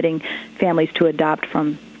not permitting families to adopt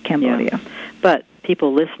from Cambodia. Yeah. But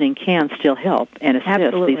people listening can still help and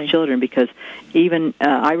assist these children, because even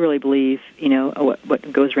I really believe,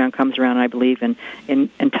 what goes around comes around. I believe in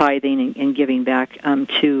tithing and giving back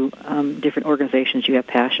to different organizations you have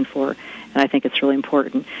passion for, and I think it's really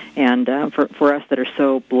important. And for us that are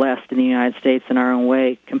so blessed in the United States in our own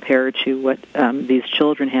way compared to what these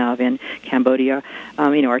children have in Cambodia,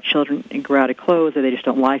 our children grow out of clothes, or they just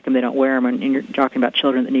don't like them, they don't wear them, and you're talking about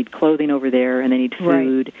children that need clothing over there, and they need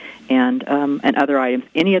food, and other items.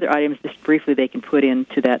 Any other items, just briefly, they can put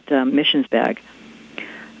into that missions bag?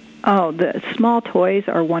 Oh, the small toys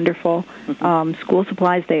are wonderful. School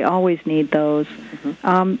supplies, they always need those.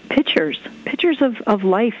 Pictures of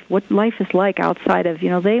life, what life is like outside of,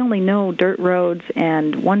 they only know dirt roads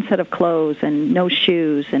and one set of clothes and no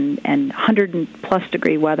shoes and 100+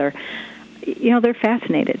 degree weather. They're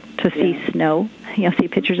fascinated to see snow, see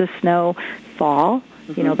pictures of snow, fall,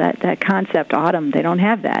 that concept, autumn. They don't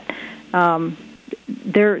have that.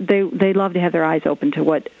 They love to have their eyes open to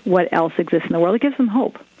what else exists in the world. It gives them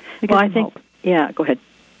hope. Well, I think, go ahead.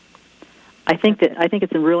 I think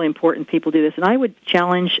it's really important people do this, and I would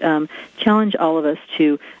challenge all of us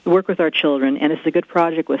to work with our children. And it's a good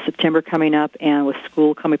project with September coming up and with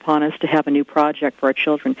school coming upon us to have a new project for our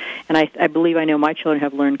children. And I believe I know my children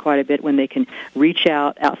have learned quite a bit when they can reach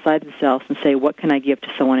outside themselves and say, what can I give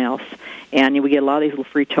to someone else? And we get a lot of these little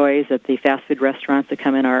free toys at the fast food restaurants that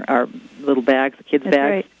come in our little bags, the kids' bags.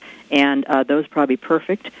 Right. And those probably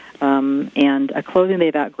perfect. And clothing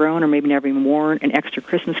they've outgrown or maybe never even worn, and extra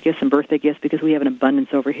Christmas gifts and birthday gifts, because we have an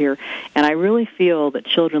abundance over here. And I really feel that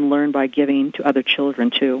children learn by giving to other children,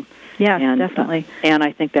 too. Yeah, definitely. And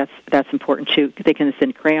I think that's important, too. They can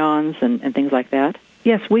send crayons and things like that.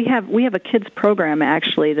 Yes, we have a kids program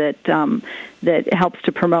actually that helps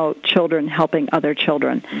to promote children helping other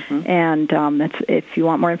children, and that's, if you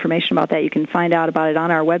want more information about that, you can find out about it on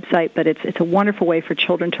our website. But it's a wonderful way for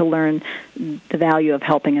children to learn the value of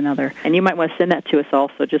helping another. And you might want to send that to us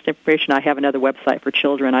also. Just information. I have another website for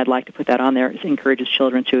children. I'd like to put that on there. It encourages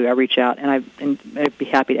children to reach out, and I'd be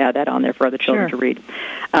happy to add that on there for other children to read.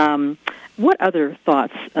 What other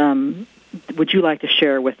thoughts would you like to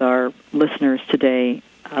share with our listeners today,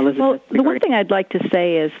 Elizabeth? Well, the one thing I'd like to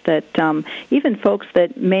say is that even folks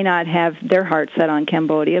that may not have their heart set on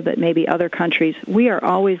Cambodia, but maybe other countries, we are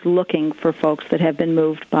always looking for folks that have been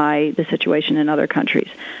moved by the situation in other countries.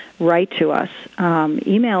 Write to us,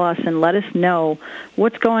 email us, and let us know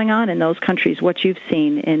what's going on in those countries, what you've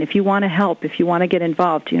seen, and if you want to help, if you want to get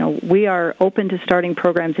involved. We are open to starting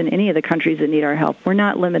programs in any of the countries that need our help. We're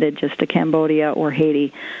not limited just to Cambodia or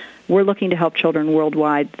Haiti. We're looking to help children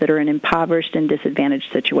worldwide that are in impoverished and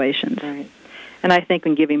disadvantaged situations. Right. And I think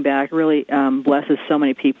when giving back really blesses so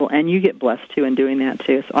many people, and you get blessed, too, in doing that,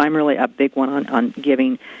 too. So I'm really a big one on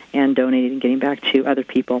giving and donating and getting back to other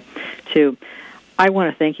people, too. I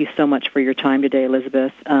want to thank you so much for your time today,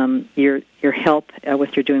 Elizabeth. Your help,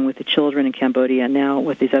 what you're doing with the children in Cambodia and now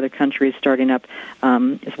with these other countries starting up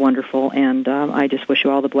is wonderful, and I just wish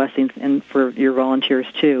you all the blessings and for your volunteers,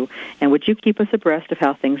 too. And would you keep us abreast of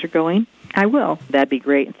how things are going? I will. That'd be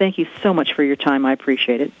great. Thank you so much for your time. I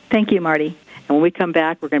appreciate it. Thank you, Marty. And when we come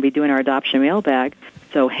back, we're going to be doing our adoption mailbag.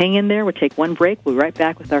 So hang in there. We'll take one break. We'll be right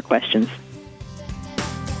back with our questions.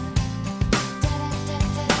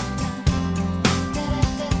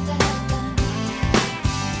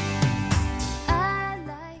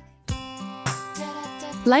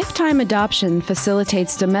 Lifetime Adoption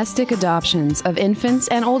facilitates domestic adoptions of infants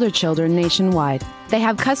and older children nationwide. They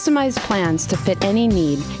have customized plans to fit any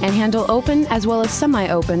need and handle open as well as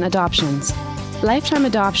semi-open adoptions. Lifetime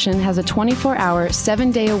Adoption has a 24-hour,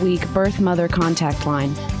 7-day-a-week birth mother contact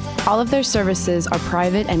line. All of their services are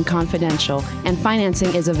private and confidential, and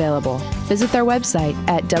financing is available. Visit their website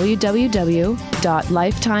at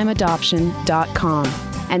www.lifetimeadoption.com.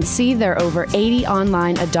 and see their over 80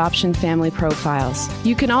 online adoption family profiles.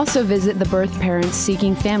 You can also visit the Birth Parents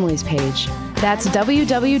Seeking Families page. That's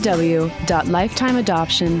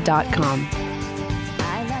www.lifetimeadoption.com.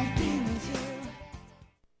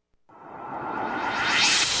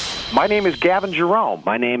 My name is Gavin Jerome.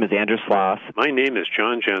 My name is Andrew Sloss. My name is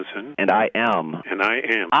John Jensen. And I am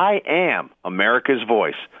America's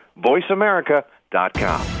Voice.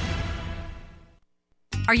 VoiceAmerica.com.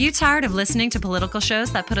 Are you tired of listening to political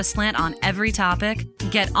shows that put a slant on every topic?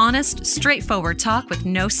 Get honest, straightforward talk with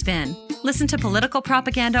no spin. Listen to Political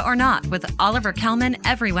Propaganda or Not with Oliver Kelman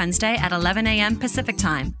every Wednesday at 11 a.m. Pacific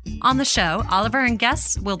Time. On the show, Oliver and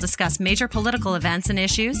guests will discuss major political events and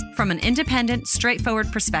issues from an independent,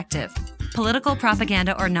 straightforward perspective. Political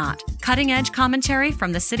Propaganda or Not. Cutting-edge commentary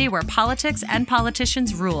from the city where politics and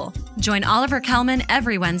politicians rule. Join Oliver Kelman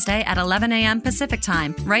every Wednesday at 11 a.m. Pacific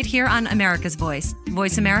Time, right here on America's Voice,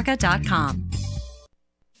 VoiceAmerica.com.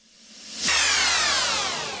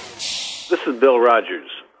 This is Bill Rogers,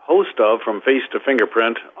 host of From Face to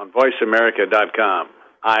Fingerprint on VoiceAmerica.com.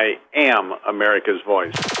 I am America's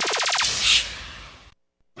Voice.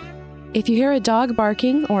 If you hear a dog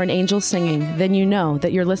barking or an angel singing, then you know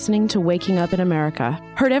that you're listening to Waking Up in America.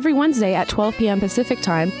 Heard every Wednesday at 12 p.m. Pacific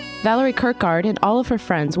Time, Valerie Kirkgard and all of her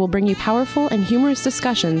friends will bring you powerful and humorous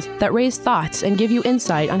discussions that raise thoughts and give you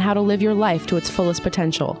insight on how to live your life to its fullest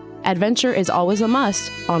potential. Adventure is always a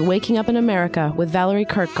must on Waking Up in America with Valerie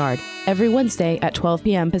Kirkgard, every Wednesday at 12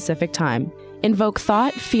 p.m. Pacific Time. Invoke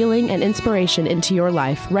thought, feeling, and inspiration into your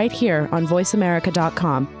life right here on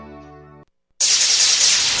VoiceAmerica.com.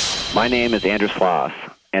 My name is Andrew Sloss,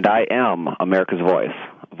 and I am America's Voice.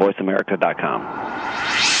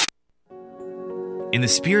 VoiceAmerica.com. In the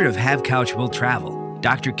spirit of Have Couch Will Travel,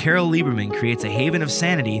 Dr. Carol Lieberman creates a haven of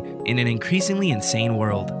sanity in an increasingly insane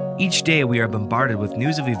world. Each day we are bombarded with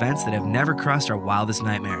news of events that have never crossed our wildest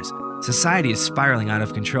nightmares. Society is spiraling out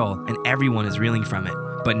of control, and everyone is reeling from it.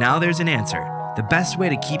 But now there's an answer. The best way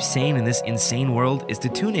to keep sane in this insane world is to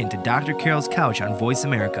tune in to Dr. Carol's Couch on Voice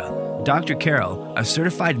America. Dr. Carol, a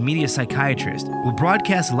certified media psychiatrist, will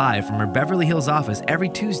broadcast live from her Beverly Hills office every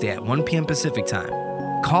Tuesday at 1 p.m. Pacific Time.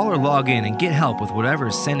 Call or log in and get help with whatever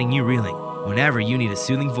is sending you reeling, whenever you need a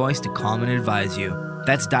soothing voice to calm and advise you.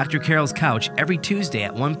 That's Dr. Carol's Couch every Tuesday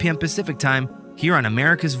at 1 p.m. Pacific Time here on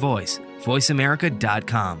America's Voice,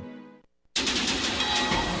 VoiceAmerica.com.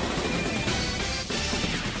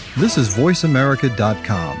 This is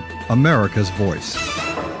VoiceAmerica.com, America's Voice.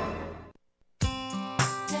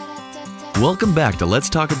 Welcome back to Let's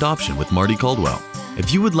Talk Adoption with Marty Caldwell.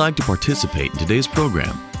 If you would like to participate in today's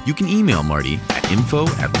program, you can email Marty at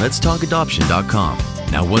info@letstalkadoption.com.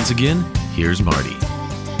 Now, once again, here's Marty.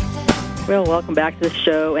 Well, welcome back to the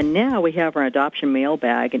show. And now we have our adoption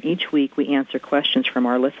mailbag, and each week we answer questions from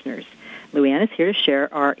our listeners. Luann is here to share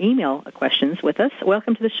our email questions with us.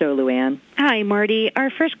 Welcome to the show, Luann. Hi, Marty. Our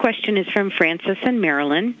first question is from Francis in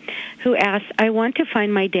Maryland, who asks, I want to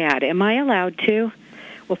find my dad. Am I allowed to?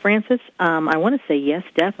 Well, Francis, I want to say yes,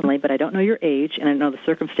 definitely, but I don't know your age, and I don't know the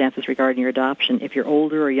circumstances regarding your adoption, if you're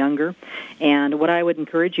older or younger. And what I would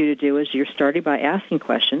encourage you to do is you're starting by asking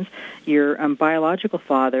questions. Your biological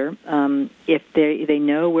father, if they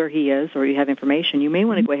know where he is or you have information, you may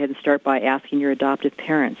want to go ahead and start by asking your adoptive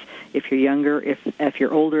parents. If you're younger, if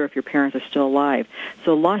you're older, if your parents are still alive.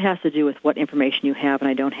 So a lot has to do with what information you have, and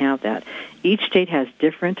I don't have that. Each state has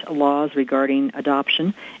different laws regarding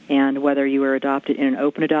adoption, and whether you were adopted in an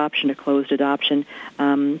open adoption, a closed adoption,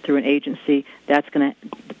 through an agency, that's going to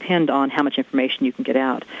depend on how much information you can get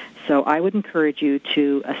out. So I would encourage you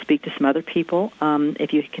to speak to some other people.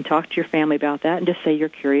 If you can talk to your family about that and just say you're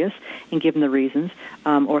curious and give them the reasons,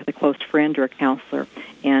 or with a close friend or a counselor.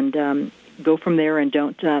 And go from there, and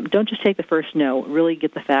don't just take the first no. Really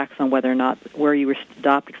get the facts on whether or not where you were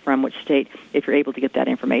adopted from, which state, if you're able to get that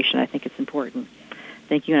information. I think it's important.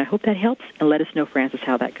 Thank you, and I hope that helps, and let us know, Francis,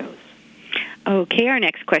 how that goes. Okay, our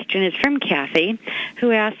next question is from Kathy,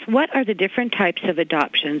 who asks, what are the different types of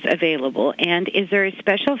adoptions available, and is there a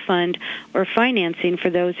special fund or financing for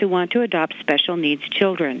those who want to adopt special needs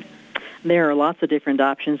children? There are lots of different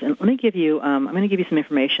options, and let me give you, I'm going to give you some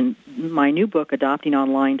information. My new book,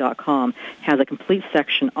 adoptingonline.com, has a complete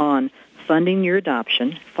section on funding your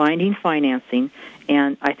adoption, finding financing,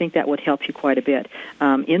 and I think that would help you quite a bit.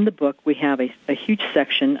 In the book, we have a huge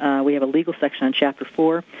section. We have a legal section on Chapter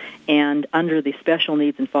 4, and under the special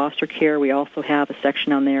needs and foster care, we also have a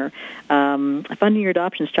section on there. Funding your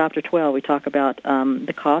adoption is Chapter 12. We talk about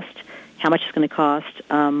the cost, how much it's going to cost,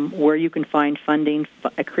 where you can find funding,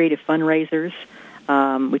 creative fundraisers.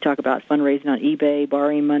 We talk about fundraising on eBay,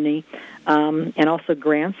 borrowing money, and also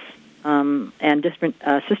grants and different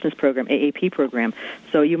assistance program, AAP program.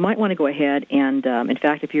 So you might want to go ahead and, in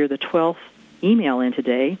fact, if you're the 12th email in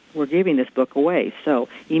today, we're giving this book away. So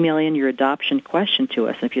email in your adoption question to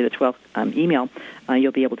us. And if you're the 12th email,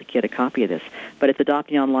 you'll be able to get a copy of this. But it's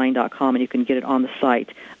adoptingonline.com, and you can get it on the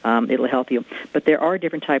site. It'll help you. But there are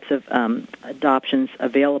different types of adoptions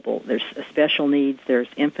available. There's special needs. There's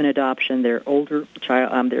infant adoption. There's older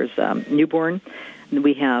child. There's newborn. And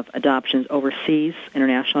we have adoptions overseas,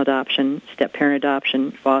 international adoption, step-parent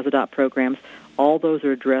adoption, FOS-adopt programs. All those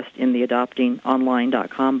are addressed in the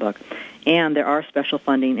adoptingonline.com book. And there are special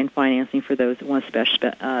funding and financing for those that want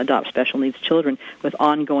to adopt special needs children with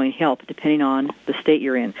ongoing help, depending on the state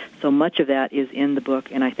you're in. So much of that is in the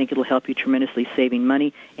book, and I think it'll help you tremendously saving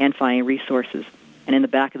money and finding resources. And in the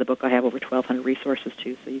back of the book, I have over 1,200 resources,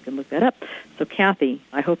 too, so you can look that up. So, Kathy,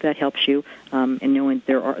 I hope that helps you in knowing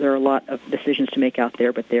there are a lot of decisions to make out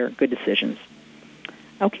there, but they're good decisions.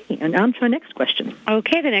 Okay, and on to our next question.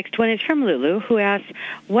 Okay, the next one is from Lulu, who asks,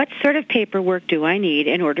 what sort of paperwork do I need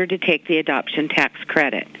in order to take the adoption tax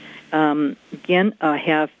credit? Again, I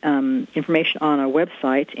have information on our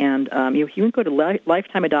website, and you can go to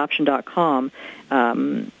lifetimeadoption.com,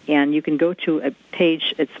 and you can go to a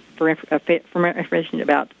page. It's for information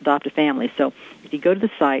about adoptive families. So if you go to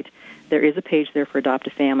the site, there is a page there for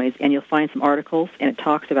adoptive families, and you'll find some articles, and it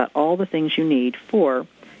talks about all the things you need for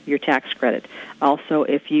your tax credit. Also,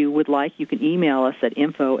 if you would like, you can email us at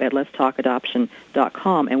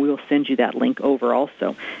info@letstalkadoption.com, and we will send you that link over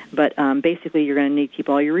also. But basically, you're going to need to keep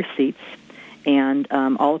all your receipts and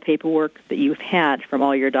all the paperwork that you've had from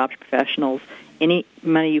all your adoption professionals, any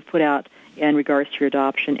money you put out in regards to your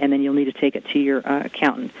adoption, and then you'll need to take it to your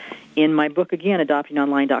accountant. In my book, again,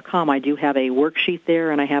 adoptingonline.com, I do have a worksheet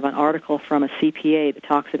there, and I have an article from a CPA that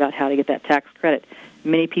talks about how to get that tax credit.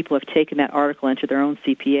 Many people have taken that article into their own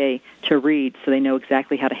CPA to read, so they know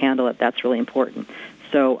exactly how to handle it. That's really important.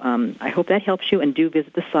 So I hope that helps you, and do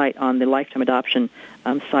visit the site on the Lifetime Adoption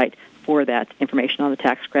site for that information on the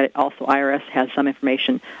tax credit. Also, IRS has some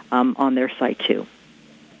information on their site, too.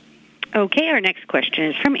 Okay, our next question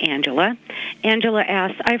is from Angela. Angela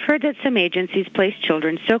asks, I've heard that some agencies place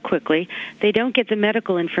children so quickly they don't get the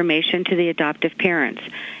medical information to the adoptive parents.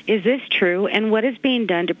 Is this true, and what is being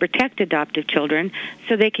done to protect adoptive children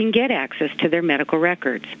so they can get access to their medical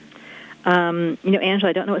records? Angela,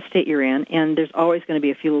 I don't know what state you're in, and there's always going to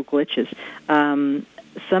be a few little glitches.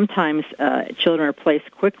 Sometimes children are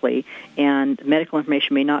placed quickly, and medical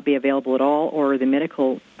information may not be available at all, or the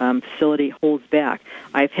medical facility holds back.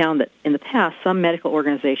 I've found that in the past, some medical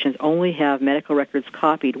organizations only have medical records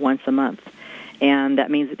copied once a month. and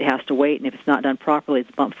that means it has to wait, and if it's not done properly,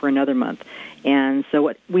 it's bumped for another month. And so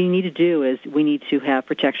what we need to do is we need to have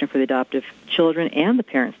protection for the adoptive children and the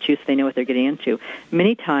parents, too, so they know what they're getting into.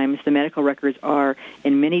 Many times the medical records are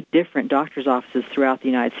in many different doctor's offices throughout the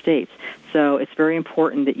United States. So it's very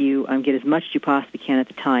important that you get as much as you possibly can at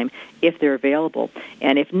the time if they're available.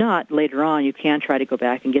 And if not, later on you can try to go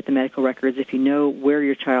back and get the medical records if you know where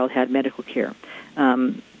your child had medical care.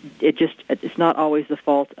 It's not always the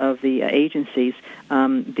fault of the agencies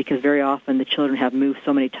because very often the children have moved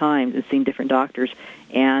so many times and seen different doctors,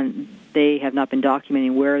 and they have not been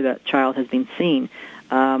documenting where the child has been seen.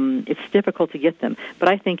 It's difficult to get them. But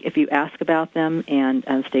I think if you ask about them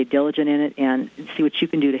and stay diligent in it and see what you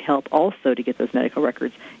can do to help also to get those medical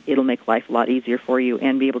records, it'll make life a lot easier for you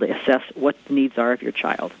and be able to assess what the needs are of your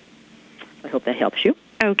child. I hope that helps you.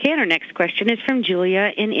 Okay, and our next question is from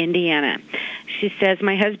Julia in Indiana. She says,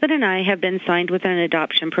 my husband and I have been signed with an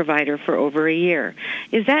adoption provider for over a year.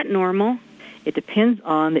 Is that normal? It depends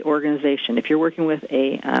on the organization. If you're working with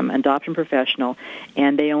an adoption professional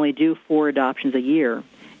and they only do 4 adoptions a year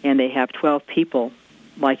and they have 12 people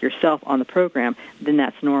like yourself on the program, then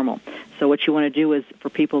that's normal. So what you want to do is for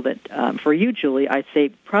people that, for you, Julie, I'd say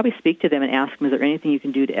probably speak to them and ask them, is there anything you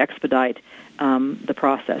can do to expedite the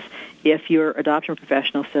process? If your adoption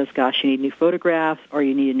professional says, gosh, you need new photographs or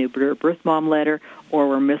you need a new birth mom letter or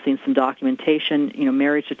we're missing some documentation,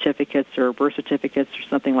 marriage certificates or birth certificates or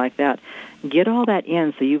something like that, get all that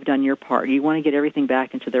in so you've done your part. You want to get everything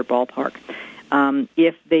back into their ballpark.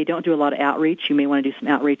 If they don't do a lot of outreach, you may want to do some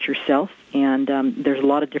outreach yourself, and there's a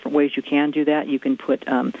lot of different ways you can do that. You can put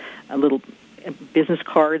a little business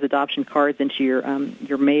cards, adoption cards into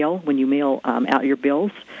your mail when you mail out your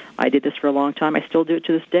bills. I did this for a long time. I still do it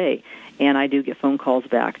to this day, and I do get phone calls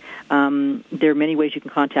back. There are many ways you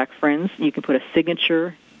can contact friends. You can put a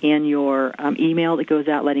signature in your email that goes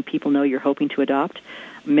out letting people know you're hoping to adopt.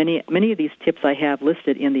 Many of these tips I have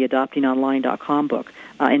listed in the adoptingonline.com book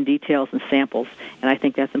in details and samples, and I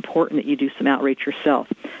think that's important that you do some outreach yourself.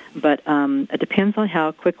 But it depends on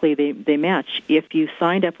how quickly they match. If you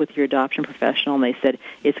signed up with your adoption professional and they said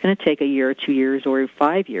it's going to take a year or 2 years or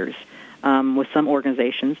 5 years with some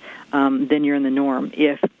organizations, then you're in the norm.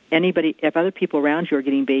 If other people around you are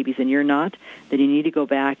getting babies and you're not, then you need to go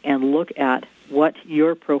back and look at what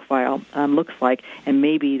your profile looks like, and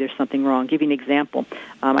maybe there's something wrong. I'll give you an example.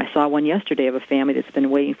 I saw one yesterday of a family that's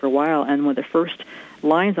been waiting for a while, and one of the first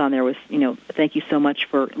lines on there was, thank you so much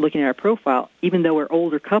for looking at our profile, even though we're an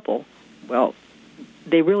older couple. Well,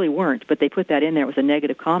 they really weren't, but they put that in there. It was a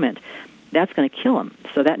negative comment. That's going to kill them.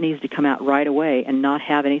 So that needs to come out right away and not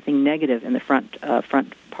have anything negative in the front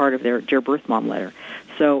part of their birth mom letter.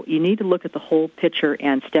 So you need to look at the whole picture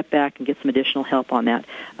and step back and get some additional help on that.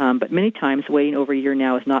 But many times waiting over a year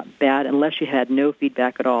now is not bad unless you had no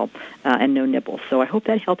feedback at all and no nibbles. So I hope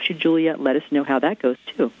that helps you, Julia. Let us know how that goes,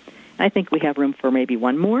 too. I think we have room for maybe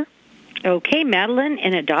one more. Okay, Madeline,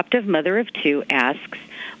 an adoptive mother of 2, asks,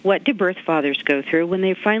 what do birth fathers go through when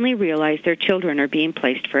they finally realize their children are being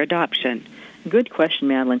placed for adoption? Good question,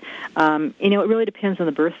 Madeline. It really depends on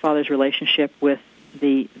the birth father's relationship with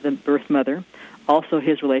the birth mother, also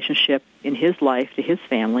his relationship in his life to his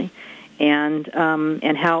family, and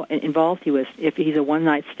how involved he was. If he's a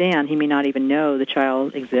one-night stand, he may not even know the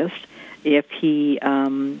child exists. If he,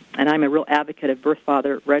 and I'm a real advocate of birth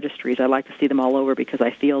father registries. I like to see them all over because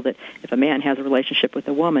I feel that if a man has a relationship with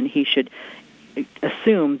a woman, he should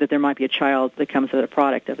assume that there might be a child that comes as a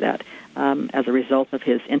product of that as a result of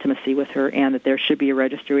his intimacy with her, and that there should be a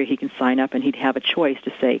registry where he can sign up and he'd have a choice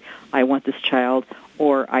to say, I want this child,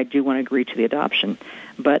 or I do want to agree to the adoption.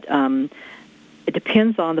 But it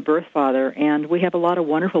depends on the birth father, and we have a lot of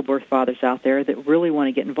wonderful birth fathers out there that really want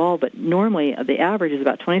to get involved, but normally the average is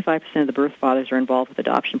about 25% of the birth fathers are involved with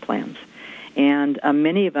adoption plans. And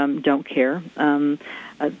many of them don't care, so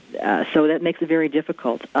that makes it very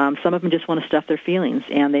difficult. Some of them just want to stuff their feelings,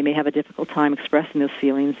 and they may have a difficult time expressing those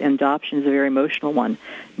feelings, and adoption is a very emotional one.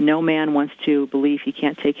 No man wants to believe he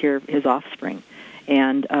can't take care of his offspring,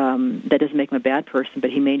 and that doesn't make him a bad person, but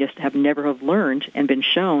he may just never have learned and been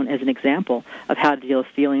shown as an example of how to deal with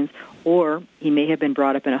feelings, or he may have been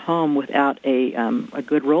brought up in a home without a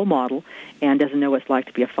good role model and doesn't know what it's like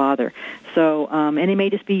to be a father. So, and he may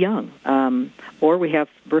just be young. Or we have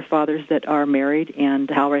birth fathers that are married and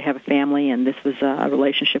already have a family, and this was a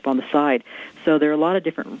relationship on the side. So there are a lot of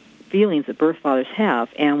different feelings that birth fathers have,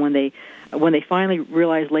 and when they when they finally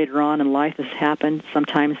realize later on in life this happened,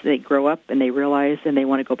 sometimes they grow up and they realize and they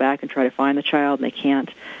want to go back and try to find the child and they can't.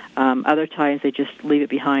 Other times they just leave it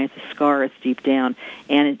behind. It's a scar. It's deep down.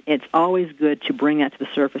 And it's always good to bring that to the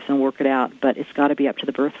surface and work it out, but it's got to be up to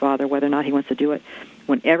the birth father whether or not he wants to do it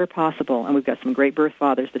whenever possible. And we've got some great birth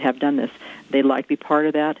fathers that have done this. They like to be part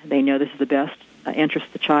of that. They know this is the best interest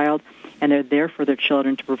of the child, and they're there for their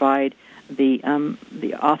children to provide the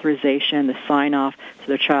authorization, the sign-off, so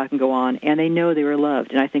their child can go on, and they know they were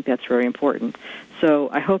loved, and I think that's very important. So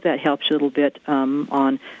I hope that helps you a little bit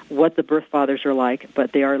on what the birth fathers are like,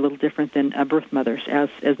 but they are a little different than birth mothers,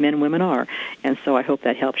 as men and women are, and so I hope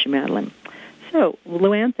that helps you, Madeline. So,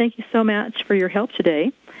 Luann, thank you so much for your help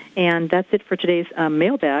today, and that's it for today's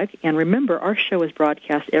mailbag. And remember, our show is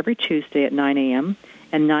broadcast every Tuesday at 9 a.m.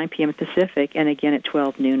 and 9 p.m. Pacific, and again at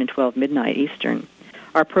 12 noon and 12 midnight Eastern.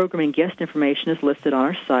 Our program and guest information is listed on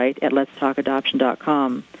our site at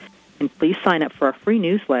letstalkadoption.com. And please sign up for our free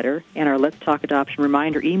newsletter and our Let's Talk Adoption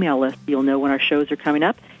reminder email list. You'll know when our shows are coming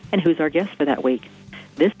up and who's our guest for that week.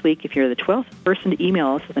 This week, if you're the 12th person to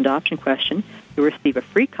email us with an adoption question, you'll receive a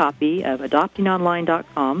free copy of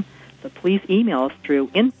adoptingonline.com. So please email us through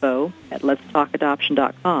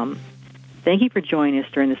info@letstalkadoption.com. Thank you for joining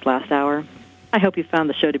us during this last hour. I hope you found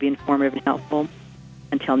the show to be informative and helpful.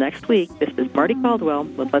 Until next week, this is Marty Caldwell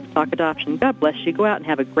with Let's Talk Adoption. God bless you. Go out and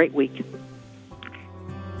have a great week.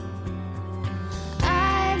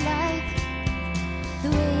 I like the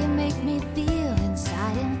way you make me feel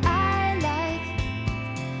inside, and I like...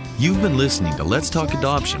 You've been listening to Let's Talk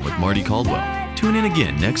Adoption with Marty Caldwell. Tune in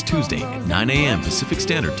again next Tuesday at 9 a.m. Pacific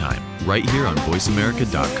Standard Time, right here on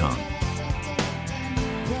VoiceAmerica.com.